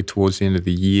hopefully towards the end of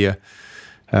the year.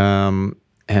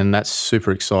 And that's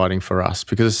super exciting for us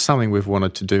because it's something we've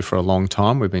wanted to do for a long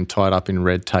time. We've been tied up in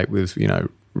red tape with,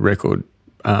 record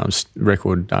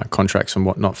contracts and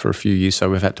whatnot for a few years, so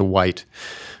we've had to wait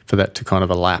for that to kind of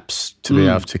elapse to be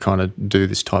able to kind of do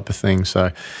this type of thing.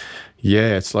 So,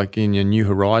 it's like in your new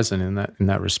horizon in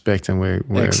that respect, and we're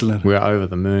over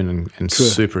the moon and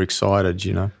super excited,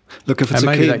 Look, if it's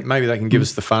maybe they can give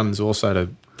us the funds also to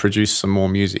produce some more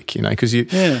music, because you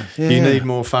need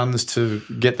more funds to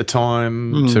get the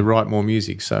time to write more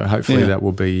music. So hopefully that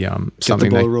will be something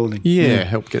get the ball rolling.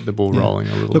 Help get the ball rolling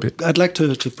a little bit. I'd like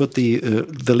to put the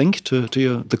link to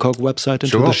the COG website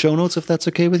into the show notes, if that's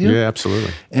okay with you. Yeah,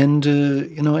 absolutely. And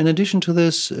in addition to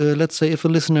this, let's say if a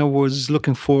listener was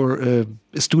looking for a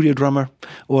studio drummer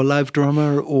or a live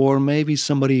drummer, or maybe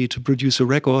somebody to produce a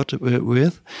record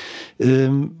with,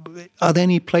 are there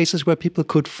any places where people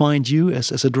could find you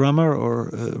as a drummer or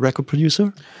a record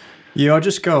producer? Yeah, I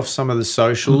just go off some of the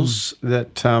socials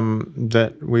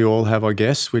that we all have, I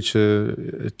guess, which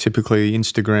are typically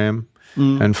Instagram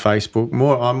and Facebook.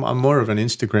 I'm more of an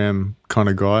Instagram kind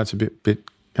of guy. It's a bit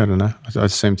I don't know. It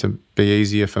seems to be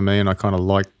easier for me, and I kind of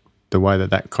like the way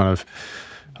that kind of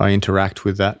I interact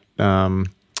with that. I've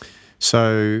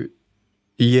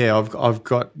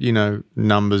got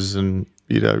numbers and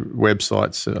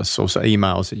websites, also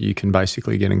emails that you can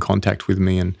basically get in contact with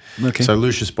me. And so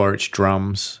Lucius Borich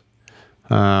Drums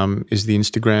is the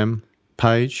Instagram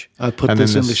page. I'll put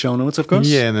this in the show notes, of course.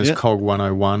 Yeah, and there's COG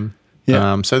 101.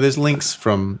 Yeah. So there's links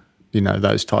from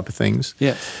those type of things.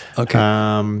 Yeah. Okay.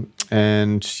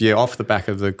 Off the back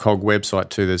of the COG website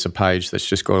too, there's a page that's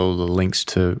just got all the links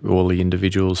to all the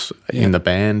individuals in the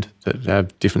band that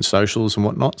have different socials and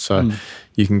whatnot. So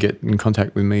you can get in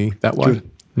contact with me that way.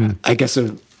 I guess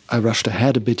I rushed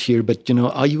ahead a bit here, but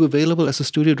are you available as a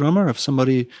studio drummer if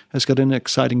somebody has got an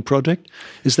exciting project?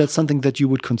 Is that something that you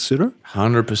would consider?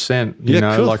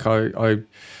 100%. Cool. Like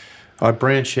I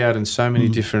branch out in so many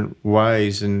different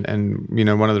ways, and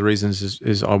one of the reasons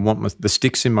is I want the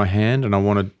sticks in my hand, and I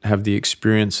want to have the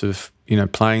experience of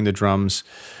playing the drums,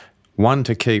 one,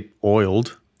 to keep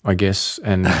oiled, I guess,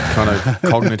 and kind of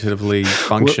cognitively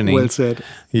functioning. Well said.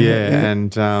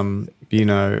 And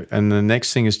and the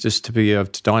next thing is just to be able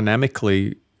to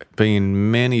dynamically be in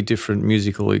many different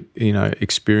musical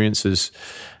experiences,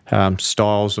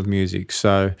 styles of music.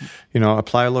 So, I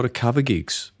play a lot of cover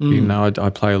gigs. I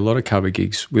play a lot of cover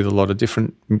gigs with a lot of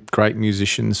different great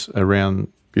musicians around,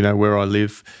 where I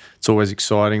live. It's always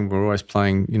exciting. We're always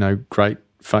playing, great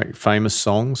famous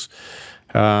songs.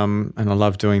 And I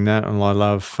love doing that. And I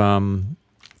love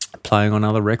playing on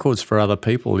other records for other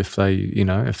people if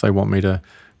they want me to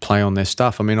play on their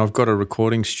stuff. I mean, I've got a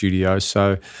recording studio,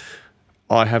 so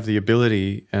I have the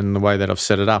ability, and the way that I've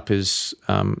set it up is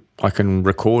I can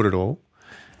record it all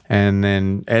and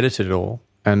then edit it all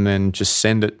and then just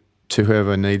send it to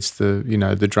whoever needs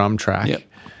the drum track,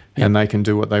 and they can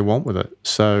do what they want with it.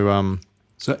 So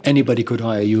anybody could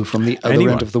hire you from the other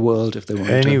end of the world if they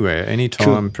wanted anywhere,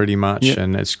 anytime, pretty much. Yeah.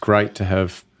 And it's great to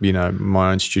have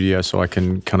my own studio, so I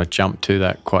can kind of jump to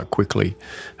that quite quickly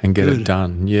and get it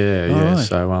done. Right.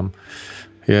 So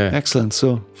excellent.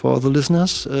 So for all the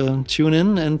listeners, tune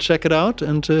in and check it out.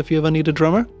 And if you ever need a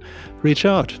drummer, reach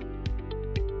out.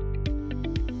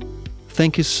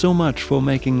 thank you so much for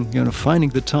finding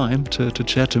the time to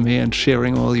chat to me and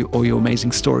sharing all your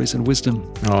amazing stories and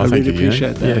wisdom. I really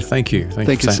appreciate that. Yeah, thank you.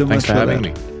 Thank you so much for having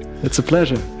me. It's a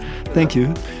pleasure. Thank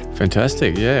you.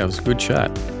 Fantastic. Yeah, it was a good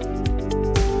chat.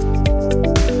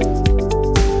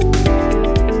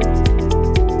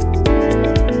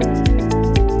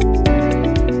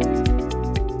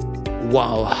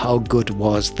 Wow, how good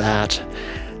was that?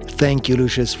 Thank you,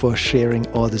 Lucius, for sharing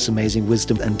all this amazing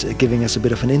wisdom and giving us a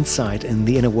bit of an insight in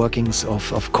the inner workings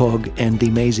of COG and the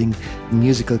amazing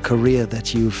musical career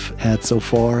that you've had so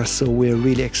far. So we're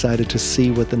really excited to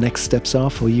see what the next steps are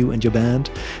for you and your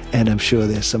band, and I'm sure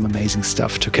there's some amazing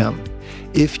stuff to come.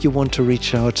 If you want to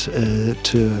reach out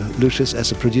to Lucius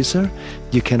as a producer,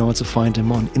 you can also find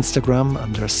him on Instagram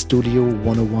under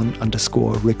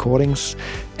studio101_recordings.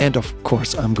 And of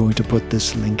course, I'm going to put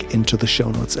this link into the show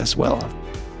notes as well.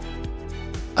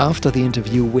 After the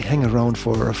interview, we hang around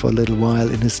for a little while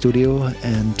in his studio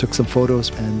and took some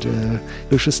photos, and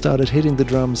Lucius started hitting the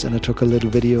drums and I took a little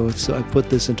video, so I put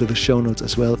this into the show notes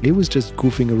as well. He was just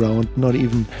goofing around, not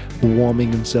even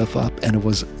warming himself up, and it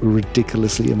was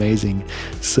ridiculously amazing.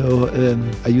 So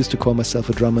I used to call myself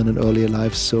a drummer in an earlier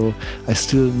life, so I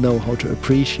still know how to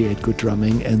appreciate good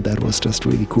drumming, and that was just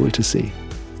really cool to see.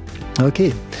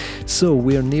 Okay, so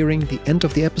we are nearing the end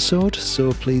of the episode,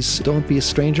 so please don't be a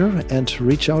stranger and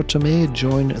reach out to me.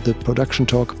 Join the Production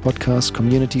Talk podcast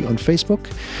community on Facebook.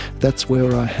 That's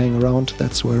where I hang around,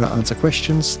 that's where I answer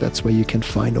questions, that's where you can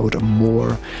find out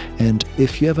more. And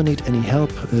if you ever need any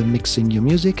help mixing your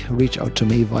music, reach out to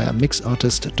me via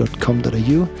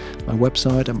mixartist.com.au, my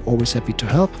website. I'm always happy to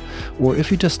help. Or if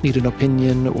you just need an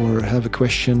opinion or have a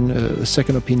question, a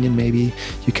second opinion maybe,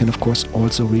 you can of course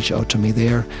also reach out to me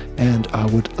there. And I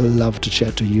would love to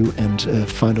chat to you and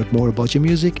find out more about your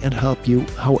music and help you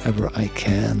however I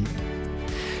can.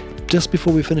 Just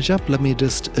before we finish up, let me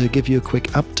just give you a quick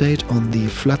update on the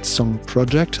Flood Song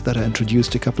project that I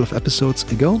introduced a couple of episodes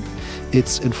ago.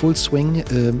 It's in full swing.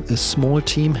 A small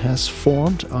team has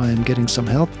formed. I'm getting some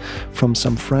help from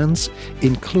some friends,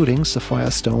 including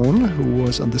Sapphire Stone, who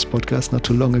was on this podcast not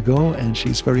too long ago, and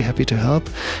she's very happy to help.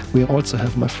 We also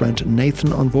have my friend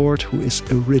Nathan on board, who is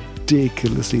a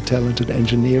ridiculously talented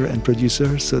engineer and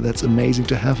producer, so that's amazing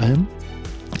to have him.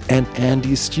 And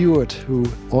Andy Stewart, who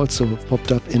also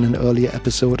popped up in an earlier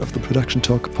episode of the Production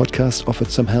Talk podcast, offered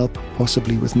some help,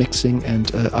 possibly with mixing, and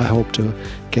I hope to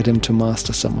get him to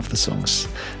master some of the songs.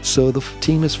 So the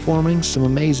team is forming, some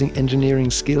amazing engineering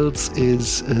skills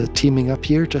is teaming up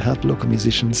here to help local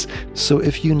musicians. So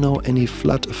if you know any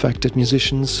flood-affected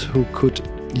musicians who could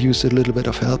use a little bit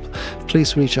of help,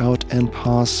 please reach out and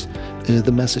pass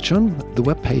the message on. The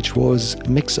webpage was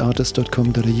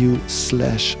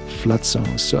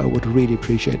mixartist.com.au/floodsongs. So I would really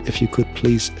appreciate if you could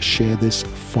please share this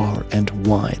far and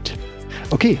wide.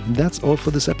 Okay, that's all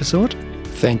for this episode.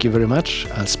 Thank you very much.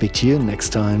 I'll speak to you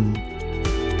next time.